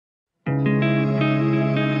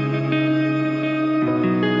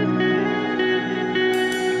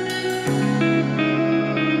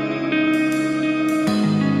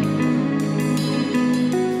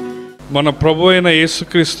మన ప్రభు అయిన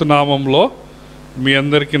యేసుక్రీస్తు నామంలో మీ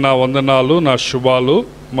అందరికీ నా వందనాలు, నా శుభాలు.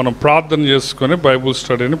 మనం ప్రార్థన చేసుకొని బైబుల్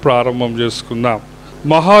స్టడీని ప్రారంభం చేసుకుందాం.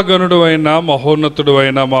 మహాగణుడు అయిన మహోన్నతుడు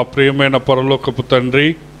అయిన మా ప్రియమైన పరలోకపు తండ్రి,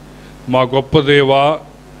 మా గొప్ప దేవా,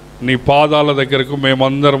 నీ పాదాల దగ్గరకు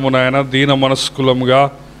మేమందరము నాయన దీన మనస్కులముగా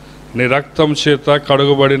నీ రక్తం చేత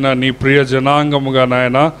కడుగబడిన నీ ప్రియ జనాంగముగా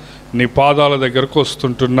నాయన నీ పాదాల దగ్గరకు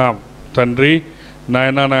వస్తుంటున్నాం. తండ్రి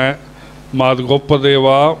నాయన, మా గొప్ప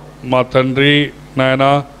దేవా, మా తండ్రి నాయన,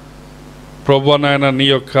 ప్రభు నాయన, నీ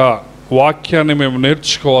యొక్క వాక్యాన్ని మేము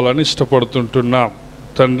నేర్చుకోవాలని ఇష్టపడుతుంటున్నాం.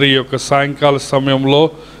 తండ్రి, యొక్క సాయంకాల సమయంలో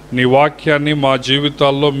నీ వాక్యాన్ని మా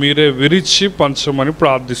జీవితాల్లో మీరే విరిచి పంచమని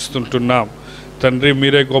ప్రార్థిస్తుంటున్నాం. తండ్రి,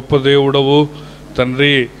 మీరే గొప్ప దేవుడవు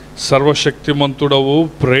తండ్రి, సర్వశక్తిమంతుడవు,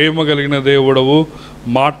 ప్రేమ కలిగిన దేవుడవు,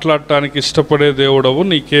 మాట్లాడటానికి ఇష్టపడే దేవుడవు.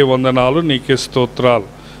 నీకే వందనాలు, నీకే స్తోత్రాలు.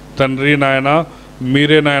 తండ్రి నాయన,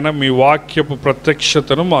 మీరే నాయన మీ వాక్యపు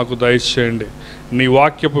ప్రత్యక్షతను మాకు దయచేయండి. నీ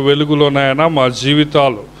వాక్యపు వెలుగులో నాయన మా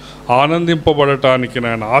జీవితాలు ఆనందింపబడటానికి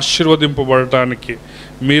నాయన, ఆశీర్వదింపబడటానికి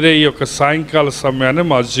మీరే ఈ యొక్క సాయంకాల సమయాన్ని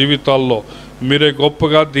మా జీవితాల్లో మీరే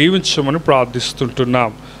గొప్పగా దీవించమని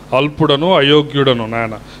ప్రార్థిస్తుంటున్నాం. అల్పుడను అయోగ్యుడను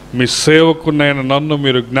నాయన మీ సేవకునైన నన్ను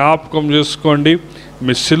మీరు జ్ఞాపకం చేసుకోండి.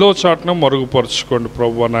 మీ శిలో చాటును మరుగుపరుచుకోండి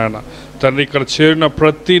ప్రభువా నాయన. తండ్రి, ఇక్కడ చేరిన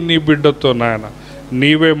ప్రతి నీ బిడ్డతో నాయన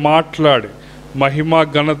నీవే మాట్లాడి మహిమ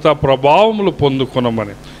ఘనత ప్రభావములు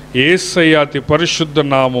పొందుకొనమని యేసయ్య అతి పరిశుద్ధ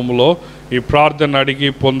నామములో ఈ ప్రార్థన అడిగి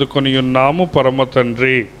పొందుకొని ఉన్నాము పరమ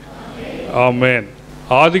తండ్రి, ఆమేన్.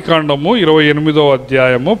 ఆదికాండము 28వ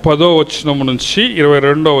అధ్యాయము 10వ వచనము నుంచి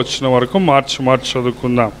 22వ వచనం వరకు మార్చి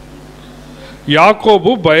చదువుకుందాం.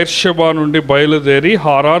 యాకోబు బెయేర్షెబా నుండి బయలుదేరి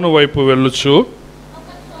హారాను వైపు వెళ్ళుచు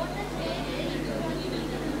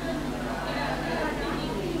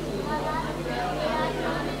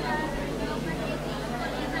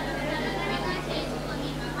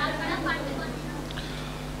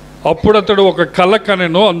అప్పుడు అతడు ఒక కల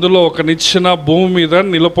కనెను. అందులో ఒక నిచ్చెన భూమి మీద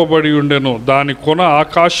నిలపబడి ఉండెను. దాని కొన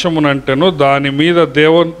ఆకాశమునంటెను. దాని మీద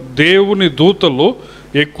దేవుని దూతలు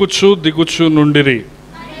ఎక్కుచు దిగుచు నుండిరి.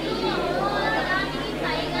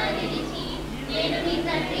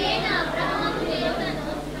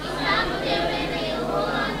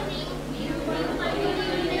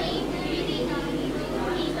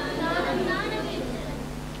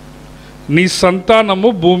 నీ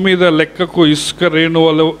సంతానము భూమి మీద లెక్కకు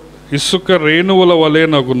ఇసుక రేణువుల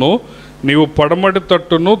వలెనగును. నీవు పడమటి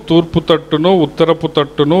తట్టును, తూర్పు తట్టును, ఉత్తరపు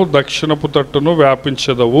తట్టును, దక్షిణపు తట్టును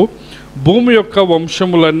వ్యాపించదవు. భూమి యొక్క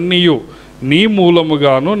వంశములన్నీ నీ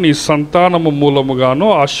మూలముగాను నీ సంతానము మూలముగాను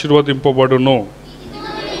ఆశీర్వదింపబడును.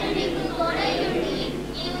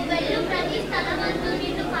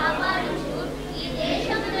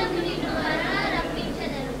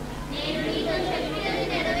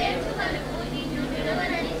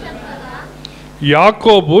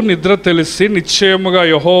 యాకోబు నిద్ర తెలిసి నిశ్చయముగా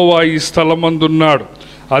యెహోవా ఈ స్థలమందున్నాడు,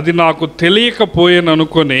 అది నాకు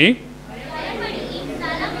తెలియకపోయేననుకొని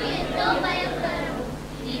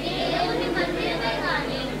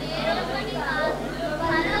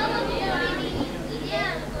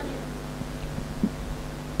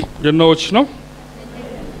ఎన్నో వచనం,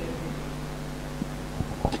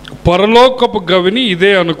 పరలోకపు గవిని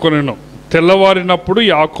ఇదే అనుకొనెను. తెల్లవారినప్పుడు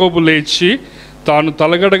యాకోబు లేచి తాను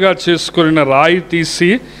తలగడగా చేసుకున్న రాయి తీసి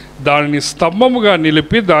దానిని స్తంభముగా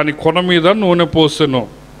నిలిపి దాని కొన మీద నూనె పోసెను.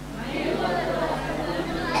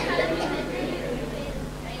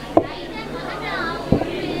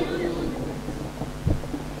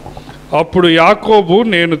 అప్పుడు యాకోబు,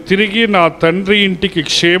 నేను తిరిగి నా తండ్రి ఇంటికి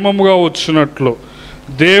క్షేమముగా వచ్చినట్లు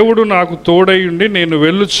దేవుడు నాకు తోడయుండి నేను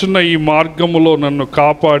వెళ్ళుచున్న ఈ మార్గములో నన్ను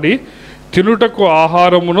కాపాడి తినుటకు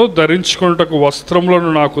ఆహారమును ధరించుకొనుటకు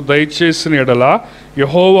వస్త్రములను నాకు దయచేసిన ఎడల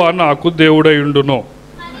యెహోవా నాకు దేవుడయుండును.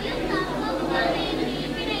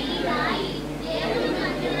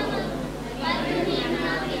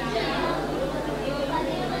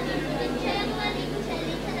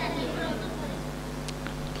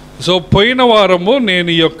 సో పోయిన వారము నేను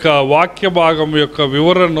ఈ యొక్క వాక్య భాగం యొక్క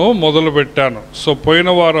వివరణను మొదలుపెట్టాను. సో పోయిన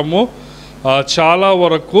వారము చాలా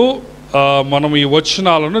వరకు మనం ఈ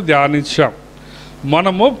వచనాలను ధ్యానించాం.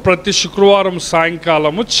 మనము ప్రతి శుక్రవారం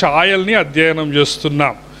సాయంకాలము ఛాయల్ని అధ్యయనం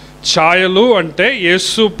చేస్తున్నాం. ఛాయలు అంటే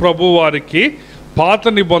యేసు ప్రభు వారికి పాత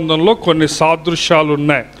నిబంధనలో కొన్ని సాదృశ్యాలు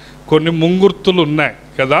ఉన్నాయి, కొన్ని ముంగుర్తులు ఉన్నాయి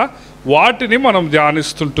కదా, వాటిని మనం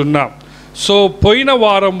ధ్యానిస్తుంటున్నాం. సో పోయిన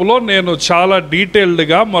వారంలో నేను చాలా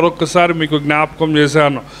డీటెయిల్డ్గా మరొకసారి మీకు జ్ఞాపకం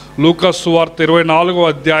చేశాను. లూకా సువార్త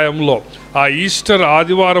 24వ అధ్యాయంలో ఆ ఈస్టర్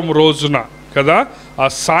ఆదివారం రోజున కదా, ఆ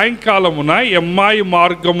సాయంకాలమున ఎమ్మాయి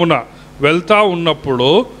మార్గమున వెళ్తూ ఉన్నప్పుడు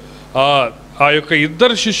ఆ యొక్క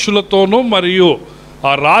ఇద్దరు శిష్యులతోనూ మరియు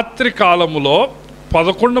ఆ రాత్రి కాలములో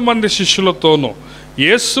 11 మంది శిష్యులతోనూ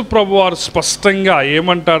యేసు ప్రభువారు స్పష్టంగా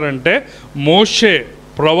ఏమంటారంటే, మోషే,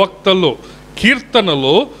 ప్రవక్తలు,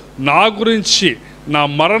 కీర్తనలు నా గురించి, నా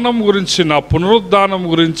మరణం గురించి, నా పునరుద్ధానం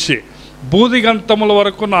గురించి, బూదిగంతముల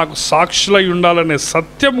వరకు నాకు సాక్షులై ఉండాలనే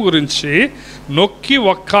సత్యం గురించి నొక్కి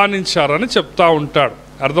వక్కానించారని చెప్తా ఉంటాడు.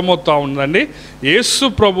 అర్థమవుతా ఉందండి. యేసు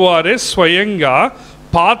ప్రభువారే స్వయంగా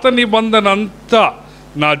పాత నిబంధన అంతా,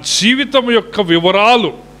 నా జీవితం యొక్క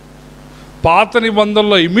వివరాలు పాత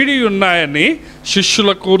నిబంధనలో ఇమిడి ఉన్నాయని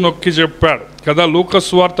శిష్యులకు నొక్కి చెప్పాడు కదా. లూకా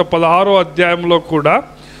సువార్త 16వ అధ్యాయంలో కూడా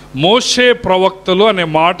మోషే, ప్రవక్తలు అనే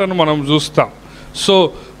మాటను మనం చూస్తాం. సో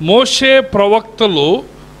మోషే, ప్రవక్తలు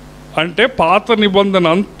అంటే పాత నిబంధన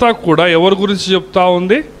అంతా కూడా ఎవరి గురించి చెప్తా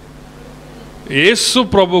ఉంది? యేసు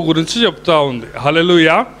ప్రభు గురించి చెప్తా ఉంది.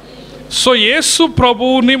 హల్లెలూయా. సో యేసు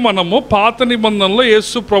ప్రభువుని మనము పాత నిబంధనలో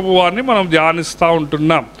యేసు ప్రభువాన్ని మనం ధ్యానిస్తూ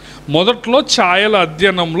ఉంటున్నాం. మొదట్లో ఛాయల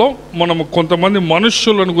అధ్యయనంలో మనము కొంతమంది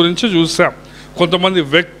మనుష్యులను గురించి చూసాం, కొంతమంది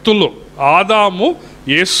వ్యక్తులు. ఆదాము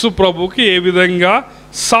యేసు ప్రభుకి ఏ విధంగా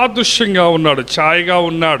సాదృశ్యంగా ఉన్నాడు, ఛాయగా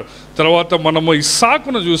ఉన్నాడు. తర్వాత మనము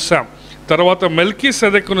ఇస్సాకును చూసాం, తర్వాత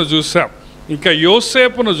మెల్కీసెదెకును చూసాం, ఇంకా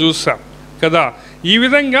యోసేపును చూసాం కదా. ఈ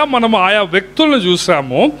విధంగా మనం ఆయా వ్యక్తులను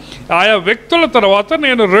చూసాము. ఆయా వ్యక్తుల తర్వాత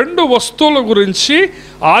నేను 2 వస్తువుల గురించి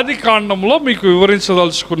ఆది కాండంలో మీకు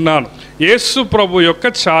వివరించదలుచుకున్నాను, యేసు ప్రభు యొక్క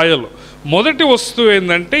ఛాయలు. మొదటి వస్తువు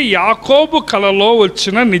ఏంటంటే యాకోబు కలలో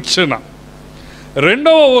వచ్చిన నిచ్చెన.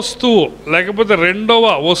 రెండవ వస్తువు, లేకపోతే రెండవ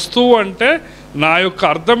వస్తువు అంటే నా యొక్క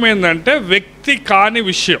అర్థం ఏంటంటే వ్యక్తి కాని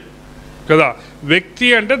విషయం కదా. వ్యక్తి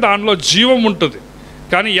అంటే దానిలో జీవం ఉంటుంది,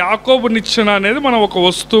 కానీ యాకోబు నిచ్చెన అనేది మనం ఒక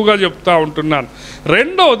వస్తువుగా చెప్తా ఉంటున్నాను.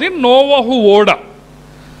 రెండవది నోవహు ఓడ,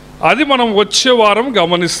 అది మనం వచ్చే వారం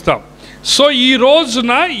గమనిస్తాం. సో ఈ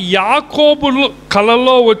రోజున యాకోబు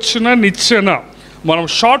కలలో వచ్చిన నిచ్చెన, మనం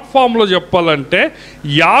షార్ట్ ఫామ్లో చెప్పాలంటే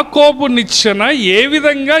యాకోబు నిచ్చెన ఏ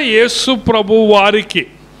విధంగా యేసు ప్రభు వారికి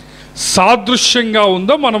సాదృశ్యంగా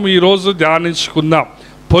ఉందో మనం ఈరోజు ధ్యానించుకుందాం.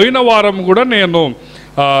 పోయిన వారం కూడా నేను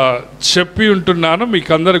చెప్పి ఉంటున్నాను,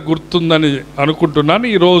 మీకు అందరికి గుర్తుందని అనుకుంటున్నాను.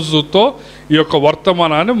 ఈ రోజుతో ఈ యొక్క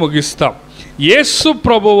వర్తమానాన్ని ముగిస్తాం. యేసు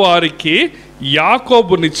ప్రభు వారికి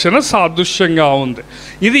యాకోబు నిచ్చెన సాదృశ్యంగా ఉంది.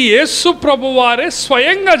 ఇది యేసు ప్రభు వారే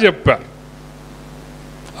స్వయంగా చెప్పారు.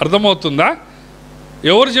 అర్థమవుతుందా?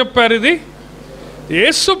 ఎవరు చెప్పారు ఇది?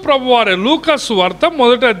 యేసు ప్రభు వారే. లూకా సువార్త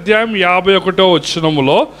 1వ అధ్యాయం 51వ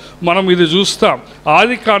వచనములో మనం ఇది చూస్తాం.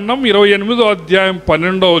 ఆది కాండం 28వ అధ్యాయం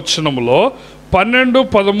 12వ వచనములో 12,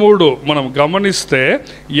 13 మనం గమనిస్తే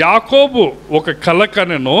యాకోబు ఒక కల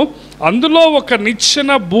కనెను, అందులో ఒక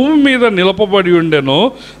నిచ్చెన భూమి మీద నిలపబడి ఉండెను,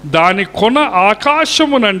 దాని కొన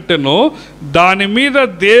ఆకాశమునంటెను, దాని మీద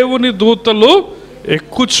దేవుని దూతలు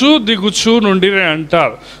ఎక్కుచూ దిగుచూ నుండి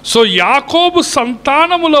అంటారు. సో యాకోబు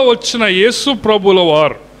సంతానములో వచ్చిన యేసు ప్రభుల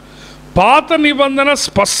వారు, పాత నిబంధన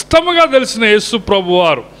స్పష్టముగా తెలిసిన యేసు ప్రభు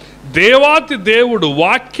వారు, దేవాతి దేవుడు,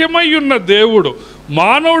 వాక్యమై ఉన్న దేవుడు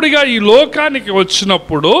మానవుడిగా ఈ లోకానికి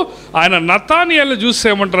వచ్చినప్పుడు ఆయన నతానియేలుని చూసి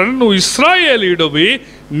ఏమంటారంటే, నువ్వు ఇశ్రాయేలీయుడివి,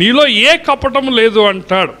 నీలో ఏ కపటం లేదు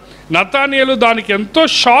అంటాడు. నతానియేలు దానికి ఎంతో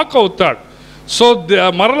షాక్ అవుతాడు. సో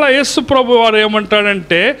మరలా యేసు ప్రభు వారు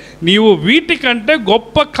ఏమంటాడంటే, నీవు వీటికంటే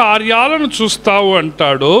గొప్ప కార్యాలను చూస్తావు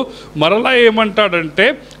అంటాడు. మరలా ఏమంటాడంటే,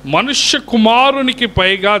 మనుష్య కుమారునికి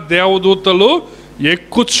పైగా దేవదూతలు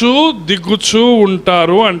ఎక్కుచూ దిగుచూ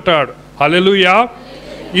ఉంటారు అంటాడు. హల్లెలూయా.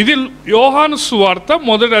 ఇది యోహాను సువార్త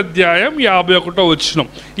 1వ అధ్యాయం 51వ వచనం.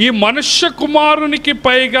 ఈ మనుష్య కుమారునికి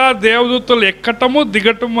పైగా దేవదూతలు ఎక్కటము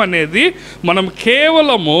దిగటము అనేది మనం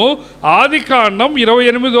కేవలము ఆది కాండం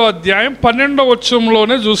 28వ అధ్యాయం 12వ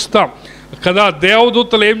వచనంలోనే చూస్తాం కదా.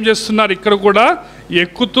 దేవదూతలు ఏం చేస్తున్నారు? ఇక్కడ కూడా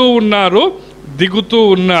ఎక్కుతూ ఉన్నారు, దిగుతూ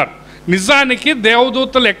ఉన్నారు. నిజానికి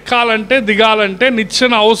దేవదూతలు ఎక్కాలంటే, దిగాలంటే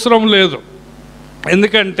నిచ్చెన అవసరం లేదు.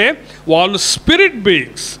 ఎందుకంటే వాళ్ళు స్పిరిట్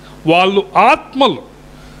బీయింగ్స్, వాళ్ళు ఆత్మలు.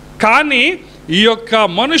 కానీ ఈ యొక్క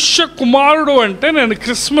మనుష్య కుమారుడు అంటే నేను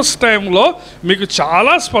క్రిస్మస్ టైంలో మీకు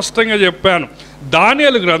చాలా స్పష్టంగా చెప్పాను.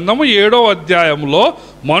 దానియేలు గ్రంథము 7వ అధ్యాయంలో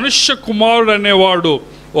మనుష్య కుమారుడు అనేవాడు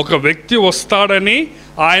ఒక వ్యక్తి వస్తాడని,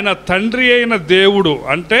 ఆయన తండ్రి అయిన దేవుడు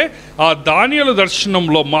అంటే ఆ దానియేలు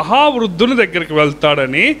దర్శనంలో మహావృద్ధుని దగ్గరికి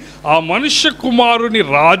వెళ్తాడని, ఆ మనుష్య కుమారుని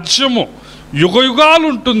రాజ్యము యుగయుగాలు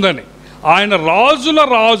ఉంటుందని, ఆయన రాజుల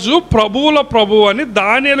రాజు, ప్రభువుల ప్రభు అని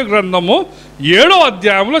దానియేలు గ్రంథము 7వ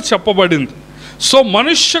అధ్యాయంలో చెప్పబడింది. సో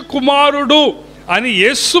మనుష్య కుమారుడు అని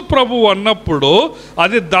యేసు ప్రభు అన్నప్పుడు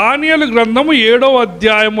అది దానియేలు గ్రంథము 7వ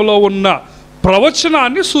అధ్యాయములో ఉన్న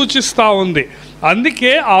ప్రవచనాన్ని సూచిస్తూ ఉంది.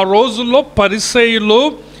 అందుకే ఆ రోజుల్లో పరిసయ్యులు,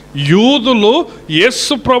 యూదులు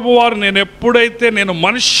యేసు ప్రభు వారు నేను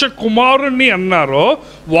మనుష్య కుమారుణ్ణి అన్నారో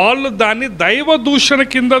వాళ్ళు దాన్ని దైవ దూషణ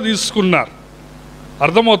కింద తీసుకున్నారు.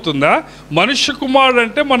 అర్థమవుతుందా? మనుష్య కుమారుడు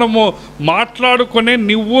అంటే మనము మాట్లాడుకునే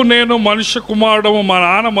నువ్వు నేను మనుష్య కుమారుడము, మా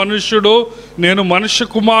నాన్న మనుష్యుడు, నేను మనుష్య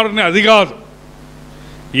కుమారుని, అది కాదు.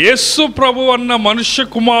 యేసు ప్రభు అన్న మనుష్య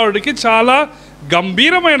కుమారుడికి చాలా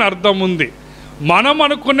గంభీరమైన అర్థం ఉంది. మనం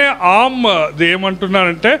అనుకునే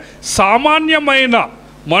ఏమంటున్నారంటే సామాన్యమైన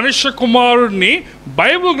మనుష్య కుమారుడిని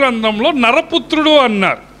బైబిల్ గ్రంథంలో నరపుత్రుడు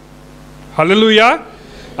అన్నారు. హల్లెలూయా.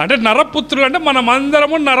 అంటే నరపుత్రుడు అంటే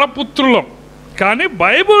మనమందరము నరపుత్రులం. కానీ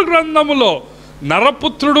బైబిల్ గ్రంథములో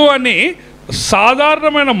నరపుత్రుడు అని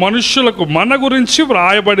సాధారణమైన మనుష్యులకు మన గురించి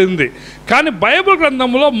వ్రాయబడింది. కానీ బైబిల్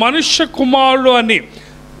గ్రంథంలో మనుష్య కుమారుడు అని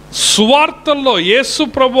సువార్తల్లో యేసు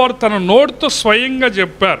ప్రభువారు తన నోటితో స్వయంగా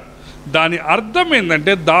చెప్పారు. దాని అర్థం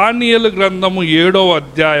ఏంటంటే దానియేలు గ్రంథము 7వ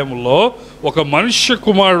అధ్యాయంలో ఒక మనుష్య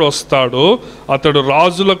కుమారుడు వస్తాడు, అతడు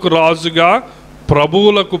రాజులకు రాజుగా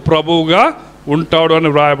ప్రభువులకు ప్రభువుగా ఉంటాడు అని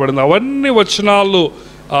వ్రాయబడింది. అవన్నీ వచనాలు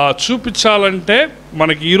చూపించాలంటే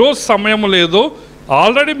మనకి ఈరోజు సమయం లేదు,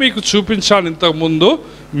 ఆల్రెడీ మీకు చూపించాను ఇంతకుముందు.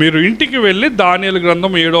 మీరు ఇంటికి వెళ్ళి దానియేలు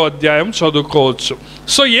గ్రంథం 7వ అధ్యాయం చదువుకోవచ్చు.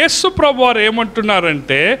 సో యేసు ప్రభు వారు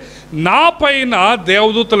ఏమంటున్నారంటే నా పైన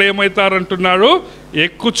దేవదూతలు ఏమవుతారంటున్నారు,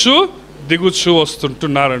 ఎక్కుచు దిగుచు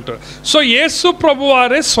వస్తుంటున్నారంటారు. సో యేసు ప్రభు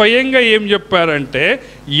వారే స్వయంగా ఏం చెప్పారంటే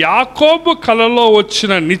యాకోబు కలలో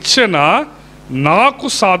వచ్చిన నిచ్చెన నాకు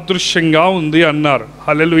సాదృశ్యంగా ఉంది అన్నారు.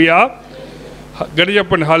 హల్లెలూయా. గడి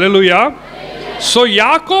చెప్పండి హల్లెలూయా. సో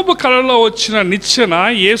యాకోబు కలలో వచ్చిన నిచ్చెన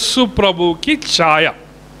యేసు ప్రభువుకి ఛాయ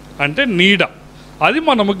అంటే నీడ. అది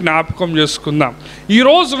మనము జ్ఞాపకం చేసుకుందాం. ఈ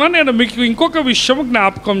రోజున నేను మీకు ఇంకొక విషయం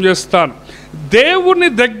జ్ఞాపకం చేస్తాను. దేవుని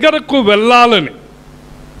దగ్గరకు వెళ్ళాలని,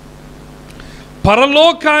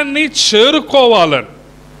 పరలోకాన్ని చేరుకోవాలని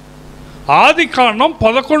ఆదికాండం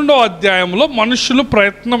 11వ అధ్యాయంలో మనుషులు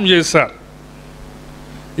ప్రయత్నం చేశారు.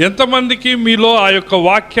 ఎంతమందికి మీలో ఆ యొక్క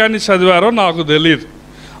వాక్యాన్ని చదివారో నాకు తెలియదు.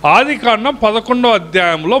 ఆదికాండం 11వ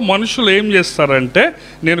అధ్యాయంలో మనుషులు ఏం చేస్తారంటే,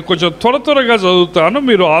 నేను కొంచెం త్వరగా చదువుతాను,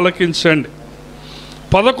 మీరు ఆలకించండి.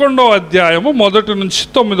 11వ అధ్యాయము 1 నుంచి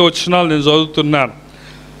 9 వచనాలు నేను చదువుతున్నాను.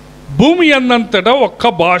 భూమి అన్నంతటా ఒక్క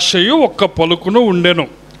భాషయు ఒక్క పలుకును ఉండెను.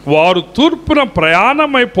 వారు తూర్పున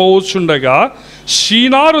ప్రయాణమైపోవచ్చుండగా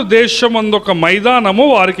షీనారు దేశమందొక మైదానము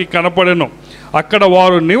వారికి కనపడెను. అక్కడ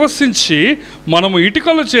వారు నివసించి మనము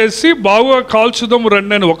ఇటుకలు చేసి బాగుగా కాల్చుదము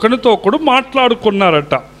రండని ఒకరితో ఒకడు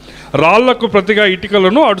మాట్లాడుకున్నారట. రాళ్లకు ప్రతిగా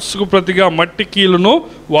ఇటుకలను, అడుసుకు ప్రతిగా మట్టి కీలును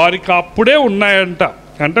వారికి అప్పుడే ఉన్నాయంట.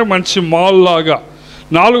 అంటే మంచి మాల్ లాగా.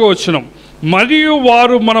 4వ వచనం, మరియు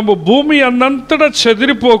వారు మనము భూమి అన్నంతటా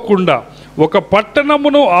చెదిరిపోకుండా ఒక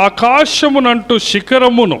పట్టణమును ఆకాశమునంటూ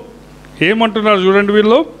శిఖరమును, ఏమంటున్నారు చూడండి,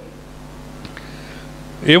 వీళ్ళు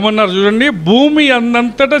ఏమన్నారు చూడండి, భూమి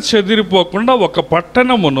అన్నంతటా చెదిరిపోకుండా ఒక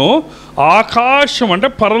పట్టణమును ఆకాశం అంటే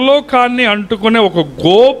పరలోకాన్ని అంటుకునే ఒక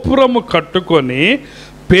గోపురము కట్టుకొని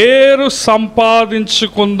పేరు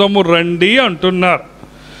సంపాదించుకుందాము రండి అంటున్నారు.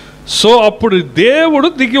 సో అప్పుడు దేవుడు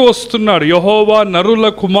దిగి వస్తున్నాడు. యెహోవా నరుల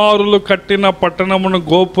కుమారులు కట్టిన పట్టణమును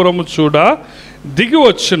గోపురము చూడ దిగి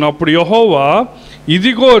వచ్చినప్పుడు యెహోవా,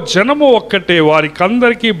 ఇదిగో జనము ఒక్కటే,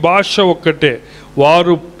 వారికందరికీ భాష ఒక్కటే,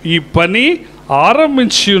 వారు ఈ పని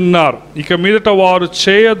ఆరంభించి ఉన్నారు. ఇక మీదట వారు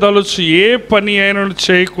చేయదలుచు ఏ పని అయినా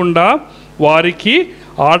చేయకుండా వారికి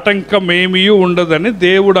ఆటంకం ఏమీ ఉండదని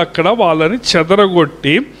దేవుడు అక్కడ వాళ్ళని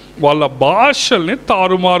చెదరగొట్టి వాళ్ళ భాషల్ని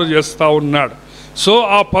తారుమారు చేస్తూ ఉన్నాడు. సో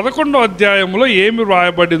ఆ 11వ అధ్యాయంలో ఏమి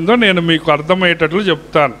వ్రాయబడిందో నేను మీకు అర్థమయ్యేటట్లు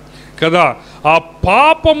చెప్తాను కదా. ఆ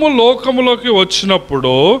పాపము లోకములోకి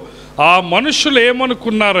వచ్చినప్పుడు ఆ మనుషులు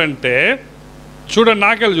ఏమనుకున్నారంటే, చూడండి,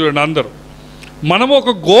 నాకెళ్ళి చూడండి అందరూ, మనము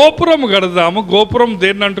ఒక గోపురం కడదాము. గోపురం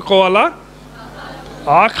దేన్ని అంటుకోవాలా?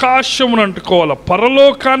 ఆకాశమును అంటుకోవాలా,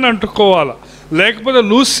 పరలోకాన్ని అంటుకోవాలా. లేకపోతే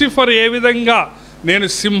లూసిఫర్ ఏ విధంగా నేను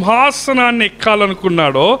సింహాసనాన్ని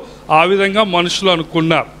ఎక్కాలనుకున్నాడో ఆ విధంగా మనుషులు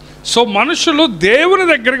అనుకున్నారు. సో మనుషులు దేవుని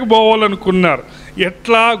దగ్గరికి పోవాలనుకున్నారు.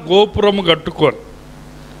 ఎట్లా? గోపురము కట్టుకొని,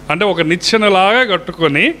 అంటే ఒక నిచ్చెనలాగా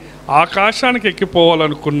కట్టుకొని ఆకాశానికి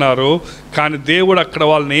ఎక్కిపోవాలనుకున్నారు. కానీ దేవుడు అక్కడ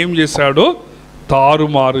వాళ్ళని ఏం చేశాడు?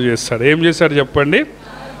 తారుమారు చేశాడు. ఏం చేశాడు చెప్పండి?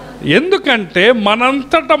 ఎందుకంటే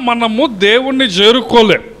మనంతటా మనము దేవుణ్ణి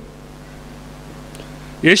చేరుకోలేం.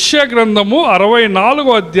 యెషయా గ్రంథము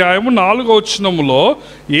 64వ అధ్యాయము 4వ వచనములో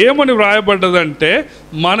ఏమని వ్రాయబడ్డదంటే,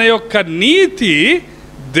 మన యొక్క నీతి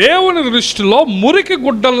దేవుని దృష్టిలో మురికి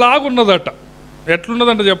గుడ్డలాగున్నదట.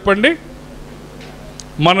 ఎట్లున్నదంట చెప్పండి?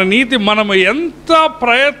 మన నీతి, మనము ఎంత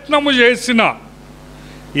ప్రయత్నము చేసినా,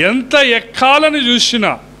 ఎంత ఎక్కాలని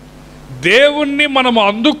చూసినా, దేవుణ్ణి మనము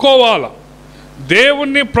అందుకోవాలా,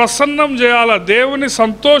 దేవుణ్ణి ప్రసన్నం చేయాలా, దేవుని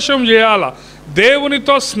సంతోషం చేయాలా,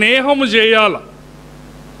 దేవునితో స్నేహము చేయాలా,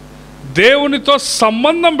 దేవునితో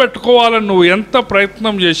సంబంధం పెట్టుకోవాలని నువ్వు ఎంత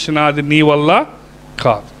ప్రయత్నం చేసినా అది నీ వల్ల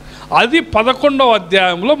కాదు. అది 11వ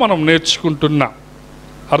అధ్యాయంలో మనం నేర్చుకుంటున్నాం.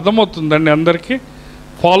 అర్థమవుతుందండి అందరికీ?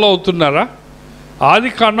 ఫాలో అవుతున్నారా?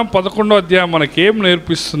 ఆదికాండం 11వ అధ్యాయం మనకేం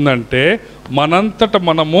నేర్పిస్తుందంటే మనంతట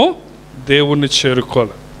మనము దేవుణ్ణి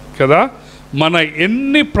చేరుకోవాలి కదా. మన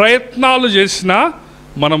ఎన్ని ప్రయత్నాలు చేసినా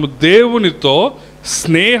మనము దేవునితో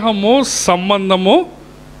స్నేహము సంబంధము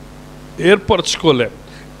ఏర్పరచుకోలేము.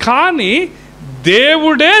 కానీ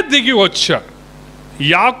దేవుడే దిగి వచ్చాడు.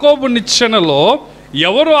 యాకోబు నిచ్చెనలో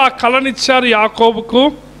ఎవరు ఆ కళనిచ్చారు యాకోబుకు?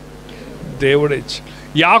 దేవుడే ఇచ్చాడు.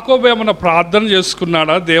 యాకోబు ఏమన్నా ప్రార్థన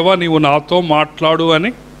చేసుకున్నాడా, దేవా నీవు నాతో మాట్లాడు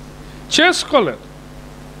అని? చేసుకోలేదు.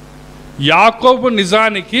 యాకోబు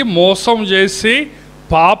నిజానికి మోసం చేసి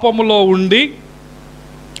పాపములో ఉండి,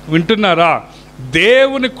 వింటున్నారా,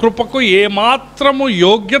 దేవుని కృపకు ఏమాత్రము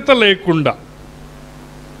యోగ్యత లేకుండా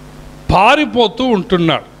పారిపోతూ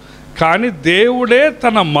ఉంటున్నాడు. కానీ దేవుడే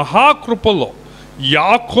తన మహాకృపలో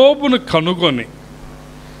యాకోబును కనుగొని,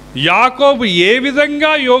 యాకోబు ఏ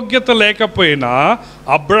విధంగా యోగ్యత లేకపోయినా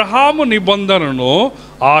అబ్రహాము నిబంధనను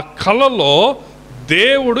ఆ కలలో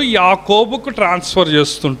దేవుడు యాకోబుకు ట్రాన్స్ఫర్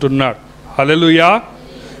చేస్తుంటున్నాడు. హల్లెలూయా.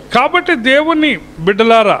 కాబట్టి దేవుని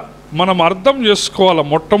బిడ్డలారా, మనం అర్థం చేసుకోవాలి.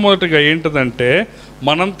 మొట్టమొదటిగా ఏంటిదంటే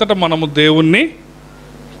మనంతట మనము దేవుణ్ణి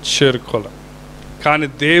చేరుకోవాలి. కానీ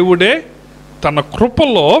దేవుడే తన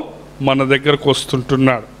కృపలో మన దగ్గరకు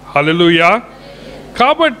వస్తుంటున్నాడు. హల్లెలూయా.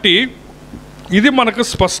 కాబట్టి ఇది మనకు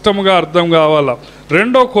స్పష్టంగా అర్థం కావాలా.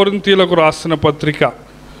 2 కొరింథీయులకు రాసిన పత్రిక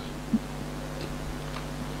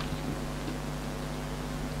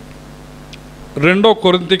 2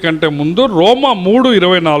 కొరింథీ కంటే ముందు రోమా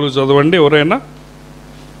 3:24 చదవండి ఎవరైనా.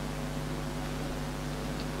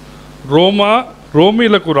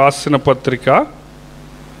 రోమీలకు రాసిన పత్రిక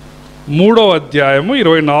 3వ అధ్యాయము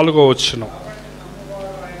 24వ వచనం.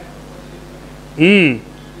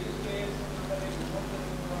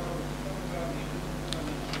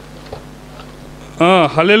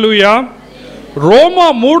 హల్లెలూయా. రోమా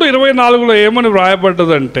 3:24లో ఏమని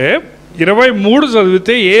వ్రాయబడ్డదంటే, 23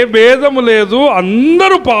 చదివితే, ఏ భేదము లేదు,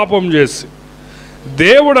 అందరూ పాపం చేసి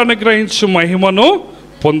దేవుడు అనుగ్రహించు మహిమను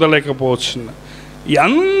పొందలేకపోవచ్చు.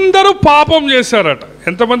 అందరూ పాపం చేశారట.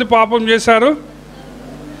 ఎంతమంది పాపం చేశారు?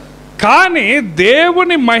 కానీ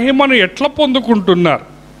దేవుని మహిమను ఎట్లా పొందుకుంటున్నారు?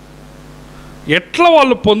 ఎట్లా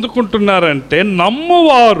వాళ్ళు పొందుకుంటున్నారంటే,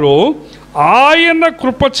 నమ్మువారు ఆయన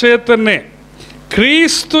కృపచేతనే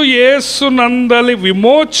క్రీస్తు యేసునందలి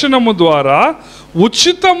విమోచనము ద్వారా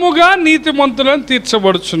ఉచితముగా నీతిమంతులను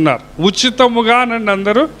తీర్చబడుచున్నారు. ఉచితముగా అనండి,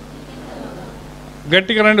 అందరూ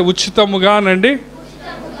గట్టిగా రండి. ఉచితముగా అనండి.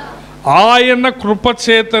 ఆయన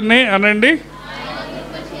కృపచేతనే అనండి.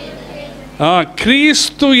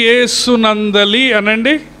 క్రీస్తు యేసునందలి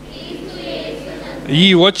అనండి. ఈ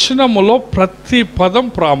వచనములో ప్రతి పదం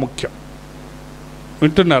ప్రాముఖ్యం.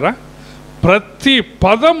 వింటున్నారా? ప్రతి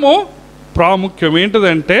పదము ప్రాముఖ్యం.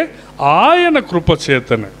 ఏంటిదంటే ఆయన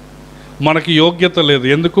కృపచేతనే. మనకి యోగ్యత లేదు.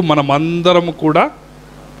 ఎందుకు? మనం అందరము కూడా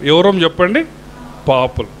ఎవరం చెప్పండి?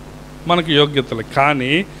 పాపులు. మనకి యోగ్యత లేదు.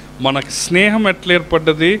 కానీ మనకి స్నేహం ఎట్లా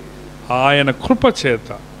ఏర్పడ్డది? ఆయన కృపచేత.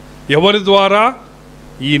 ఎవరి ద్వారా?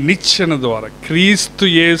 ఈ నిచ్చెన ద్వారా, క్రీస్తు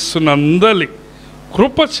యేసునందలి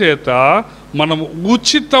కృపచేత మనము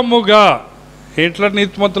ఉచితముగా ఎట్లా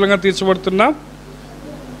నీతిమంతులుగా తీర్చబడుతున్నాం?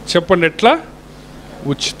 చెప్పండి, ఎట్లా?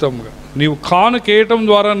 ఉచితంగా. నీవు కానుకేయటం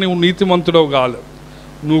ద్వారా నువ్వు నీతిమంతుడవు కాలేవు.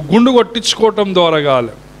 నువ్వు గుండు కొట్టించుకోవటం ద్వారా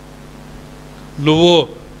కాలేవు. నువ్వు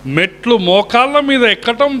మెట్లు మోకాళ్ళ మీద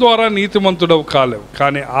ఎక్కటం ద్వారా నీతిమంతుడవు కాలేవు.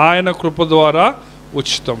 కానీ ఆయన కృప ద్వారా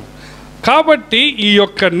ఉచితం. కాబట్టి ఈ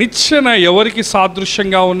యొక్క నిచ్చెన ఎవరికి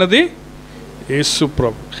సాదృశ్యంగా ఉన్నది? యేసు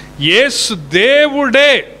ప్రభు. యేసు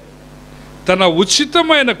దేవుడే తన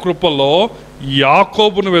ఉచితమైన కృపలో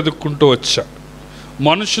యాకోబును వెతుక్కుంటూ వచ్చాడు.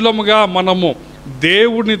 మనుషులముగా మనము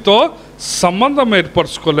దేవునితో సంబంధం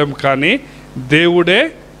ఏర్పరచుకోలేము, కానీ దేవుడే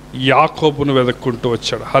యాకోబును వెతుక్కుంటూ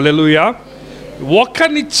వచ్చాడు. హల్లెలూయా. ఒక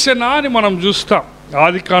నిచ్చెన అని మనం చూస్తాం.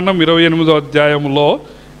 ఆదికాండం 28వ అధ్యాయంలో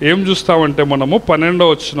ఏం చూస్తామంటే, మనము 12వ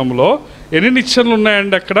వచనంలో ఎన్ని నిచ్చెనలు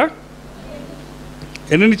ఉన్నాయండి అక్కడ?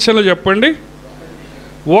 ఎన్ని నిచ్చెనలు చెప్పండి?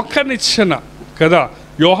 ఒక నిచ్చెన కదా.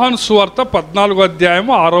 యోహాను సువార్త 14వ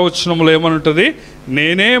అధ్యాయము 6వ వచనంలో ఏమని ఉంటుంది?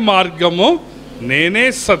 నేనే మార్గము, నేనే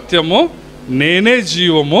సత్యము, నేనే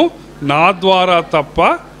జీవము, నా ద్వారా తప్ప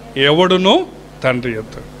ఎవడును తండ్రి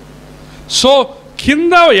ఎత్తడు. సో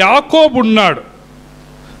కింద యాకోబు ఉన్నాడు.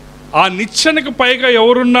 ఆ నిచ్చెనకు పైగా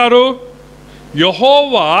ఎవరున్నారు?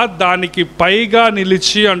 యెహోవా దానికి పైగా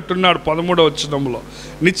నిలిచి అంటున్నాడు 13వ వచనంలో.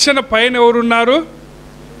 నిచ్చెన పైన ఎవరున్నారు?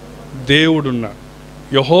 దేవుడున్నాడు.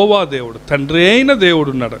 యెహోవా దేవుడు, తండ్రి అయిన దేవుడు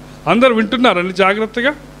ఉన్నాడు. అందరు వింటున్నారండి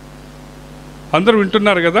జాగ్రత్తగా? అందరు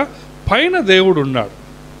వింటున్నారు కదా? పైన దేవుడు ఉన్నాడు,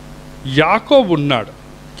 యాకోబు ఉన్నాడు,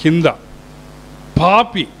 కింద,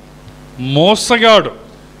 పాపి, మోసగాడు,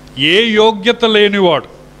 ఏ యోగ్యత లేనివాడు.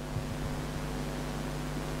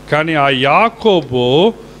 కానీ ఆ యాకోబు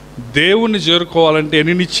దేవుణ్ణి చేరుకోవాలంటే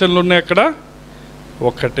ఎన్ని నిచ్చెనలు ఉన్నాయి అక్కడ?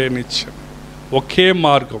 ఒకటే నిచ్చెన, ఒకే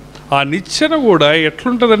మార్గం. ఆ నిచ్చెన కూడా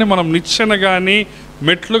ఎట్లుంటుందని, మనం నిచ్చెన కానీ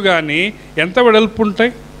మెట్లు కానీ ఎంత వెడల్పు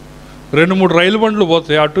ఉంటాయి? 2-3 రైలు బండ్లు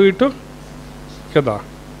పోతాయి అటు ఇటు కదా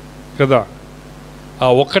కదా. ఆ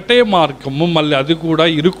ఒకటే మార్గము, మళ్ళీ అది కూడా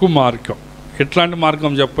ఇరుకు మార్గం. ఎట్లాంటి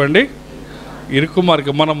మార్గం చెప్పండి? ఇరుకు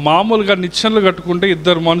మార్గం. మనం మామూలుగా నిచ్చెనలు కట్టుకుంటే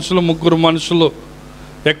 2 మనుషులు 3 మనుషులు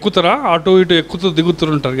ఎక్కుతారా? అటు ఇటు ఎక్కుతూ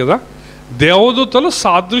దిగుతుంటారు కదా. దేవదూతలు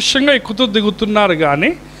సాదృశ్యంగా ఎక్కుతూ దిగుతున్నారు. కానీ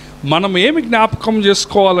మనం ఏమి జ్ఞాపకం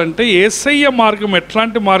చేసుకోవాలంటే యేసయ్య మార్గం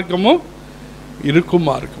ఎట్లాంటి మార్గము? ఇరుకు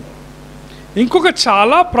మార్గం. ఇంకొక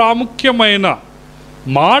చాలా ప్రాముఖ్యమైన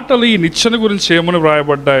మాటలు ఈ నిచ్చెన గురించి ఏమని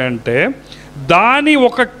వ్రాయబడ్డాయంటే, దాని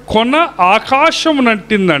ఒక కొన ఆకాశం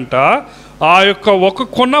నంటిందంట, ఆ యొక్క ఒక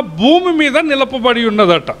కొన భూమి మీద నిలపబడి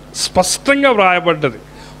ఉన్నదట. స్పష్టంగా వ్రాయబడ్డది.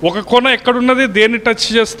 ఒక కొన ఎక్కడున్నది? దేన్ని టచ్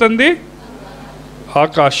చేస్తుంది?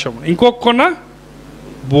 ఆకాశం. ఇంకొక కొన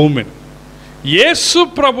భూమిని. యేసు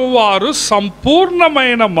ప్రభువారు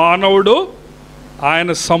సంపూర్ణమైన మానవుడు,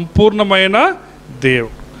 ఆయన సంపూర్ణమైన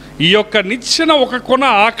దేవుడు. ఈ యొక్క నిచ్చెన ఒక కొన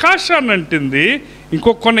ఆకాశాన్ని అంటింది,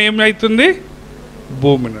 ఇంకొక కొన ఏమవుతుంది?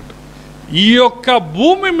 భూమిని. ఈ యొక్క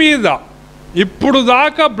భూమి మీద ఇప్పుడు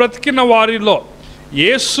దాకా బ్రతికిన వారిలో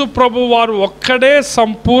యేసు ప్రభువారు ఒక్కడే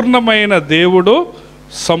సంపూర్ణమైన దేవుడు,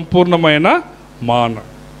 సంపూర్ణమైన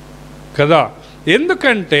మానవుడు కదా.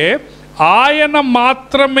 ఎందుకంటే ఆయన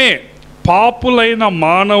మాత్రమే పాపులైన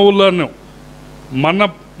మానవులను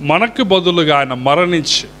మనకు బదులుగా ఆయన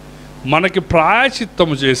మరణించి మనకి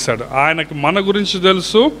ప్రాయచిత్తము చేశాడు. ఆయనకి మన గురించి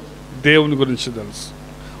తెలుసు, దేవుని గురించి తెలుసు.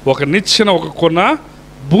 ఒక నిచ్చెన ఒక కొన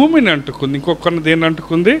భూమిని అంటుకుంది, ఇంకొక కొన దేన్ని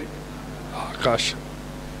అంటుకుంది? ఆకాశం.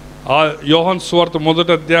 ఆ యోహాను సువార్త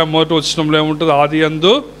 1వ అధ్యాయం 1వ వచనంలో ఏముంటుంది? ఆది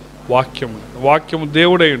యందు వాక్యము, వాక్యము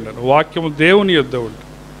దేవుడై ఉండను, వాక్యము దేవుని యొద్ద ఉండను.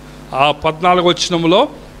 ఆ 14వ వచనంలో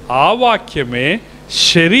ఆ వాక్యమే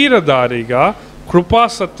శరీరధారిగా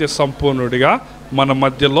కృపాసత్య సంపూర్ణుడిగా మన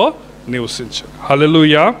మధ్యలో నివసించాడు.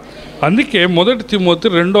 హల్లెలూయా. అందుకే 1 తిమోతి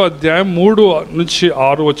 2వ అధ్యాయం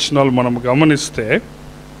 3-6 వచనాలు మనం గమనిస్తే,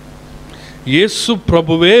 యేసు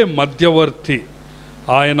ప్రభువే మధ్యవర్తి,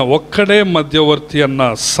 ఆయన ఒక్కడే మధ్యవర్తి అన్న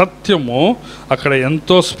సత్యము అక్కడ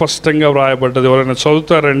ఎంతో స్పష్టంగా వ్రాయబడ్డది. ఎవరైనా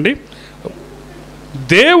చదువుతారండి?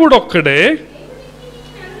 దేవుడొక్కడే,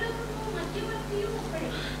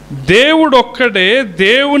 దేవుడొక్కడే,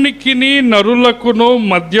 దేవునికి నరులకును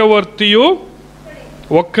మధ్యవర్తియు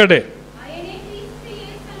ఒక్కడే.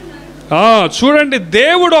 చూడండి,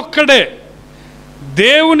 దేవుడు ఒక్కడే,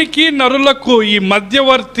 దేవునికి నరులకు ఈ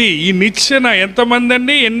మధ్యవర్తి, ఈ నిచ్చెన ఎంతమంది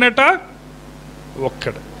అండి? ఎన్నట?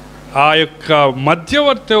 ఒక్కడే. ఆ యొక్క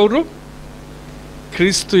మధ్యవర్తి ఎవరు?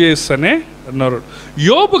 క్రీస్తు యేసు అనే నరుడు.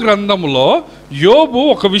 యోబు గ్రంథంలో యోబు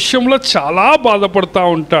ఒక విషయంలో చాలా బాధపడుతూ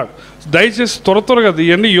ఉంటాడు. దయచేసి త్వరగా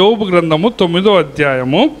తీయండి. యోబు గ్రంథము 9వ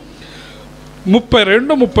అధ్యాయము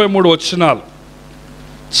 32-33 వచనాలు.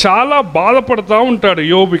 చాలా బాధపడుతూ ఉంటాడు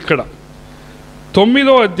యోబు. ఇక్కడ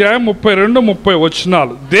 9వ అధ్యాయం 32-30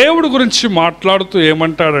 వచనాలు దేవుడి గురించి మాట్లాడుతూ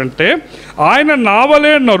ఏమంటాడంటే, ఆయన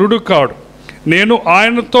నావలే నరుడు కాడు, నేను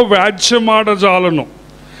ఆయనతో వ్యాజ్యమాడజాలను,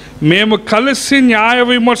 మేము కలిసి న్యాయ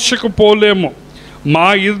విమర్శకు పోలేము, మా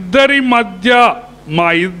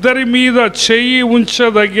ఇద్దరి మీద చెయ్యి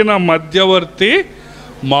ఉంచదగిన మధ్యవర్తి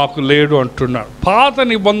మాకు లేడు అంటున్నాడు. పాత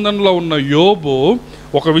నిబంధనలో ఉన్న యోబు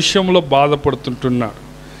ఒక విషయంలో బాధపడుతుంటున్నాడు.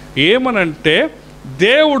 ఏమనంటే,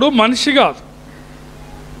 దేవుడు మనిషి కాదు.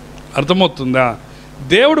 అర్థమవుతుందా?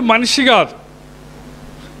 దేవుడు మనిషి కాదు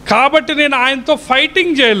కాబట్టి నేను ఆయనతో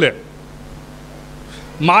ఫైటింగ్ చేయలే.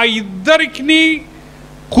 మా ఇద్దరికి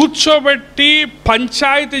కూర్చోబెట్టి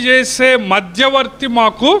పంచాయతీ చేసే మధ్యవర్తి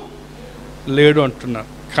మాకు లేడు అంటున్నారు.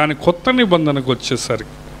 కానీ కొత్త నిబంధనకు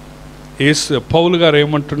వచ్చేసరికి పౌలు గారు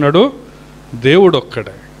ఏమంటున్నాడు? దేవుడు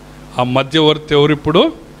ఒక్కడే, ఆ మధ్యవర్తి ఎవరిప్పుడు?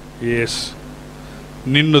 యేసు.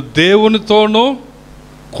 నిన్ను దేవునితోనూ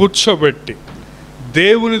కూర్చోబెట్టి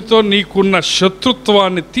దేవునితో నీకున్న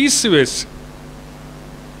శత్రుత్వాన్ని తీసివేసి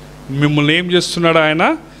మిమ్మల్ని ఏం చేస్తున్నాడు? ఆయన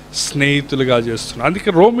స్నేహితులుగా చేస్తున్నాడు. అందుకే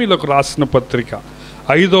రోమీలకు రాసిన పత్రిక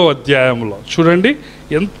 5వ అధ్యాయంలో చూడండి,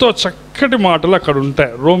 ఎంతో చక్కటి మాటలు అక్కడ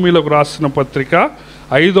ఉంటాయి. రోమీలకు రాసిన పత్రిక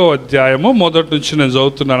 5వ అధ్యాయము 1 నుంచి నేను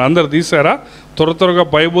చదువుతున్నాను. అందరు తీసారా? త్వరగా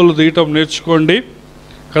బైబుల్ తీయటం నేర్చుకోండి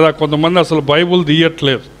కదా. కొంతమంది అసలు బైబుల్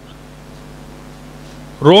తీయట్లేదు.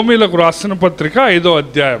 రోమీలకు రాసిన పత్రిక 5వ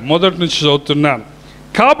అధ్యాయం 1 నుంచి చదువుతున్నాను.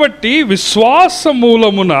 కాబట్టి విశ్వాస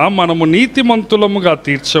మూలమున మనము నీతిమంతులముగా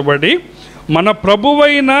తీర్చబడి మన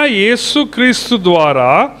ప్రభువైన యేసుక్రీస్తు ద్వారా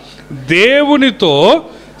దేవునితో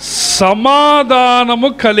సమాధానము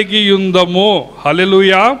కలిగి ఉందము.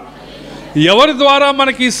 హల్లెలూయా. ఎవరి ద్వారా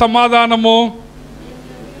మనకి ఈ సమాధానము?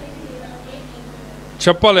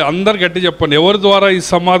 చెప్పాలి, అందరు గట్టి చెప్పండి. ఎవరి ద్వారా ఈ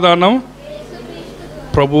సమాధానం?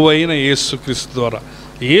 ప్రభువైన యేసుక్రీస్తు ద్వారా.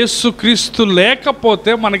 యేసుక్రీస్తు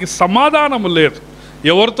లేకపోతే మనకి సమాధానం లేదు.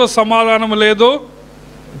 ఎవరితో సమాధానం లేదు?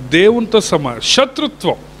 దేవునితో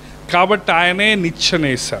శత్రుత్వం. కాబట్టి ఆయనే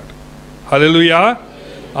నిచ్చెనేశాడు. హల్లెలూయా.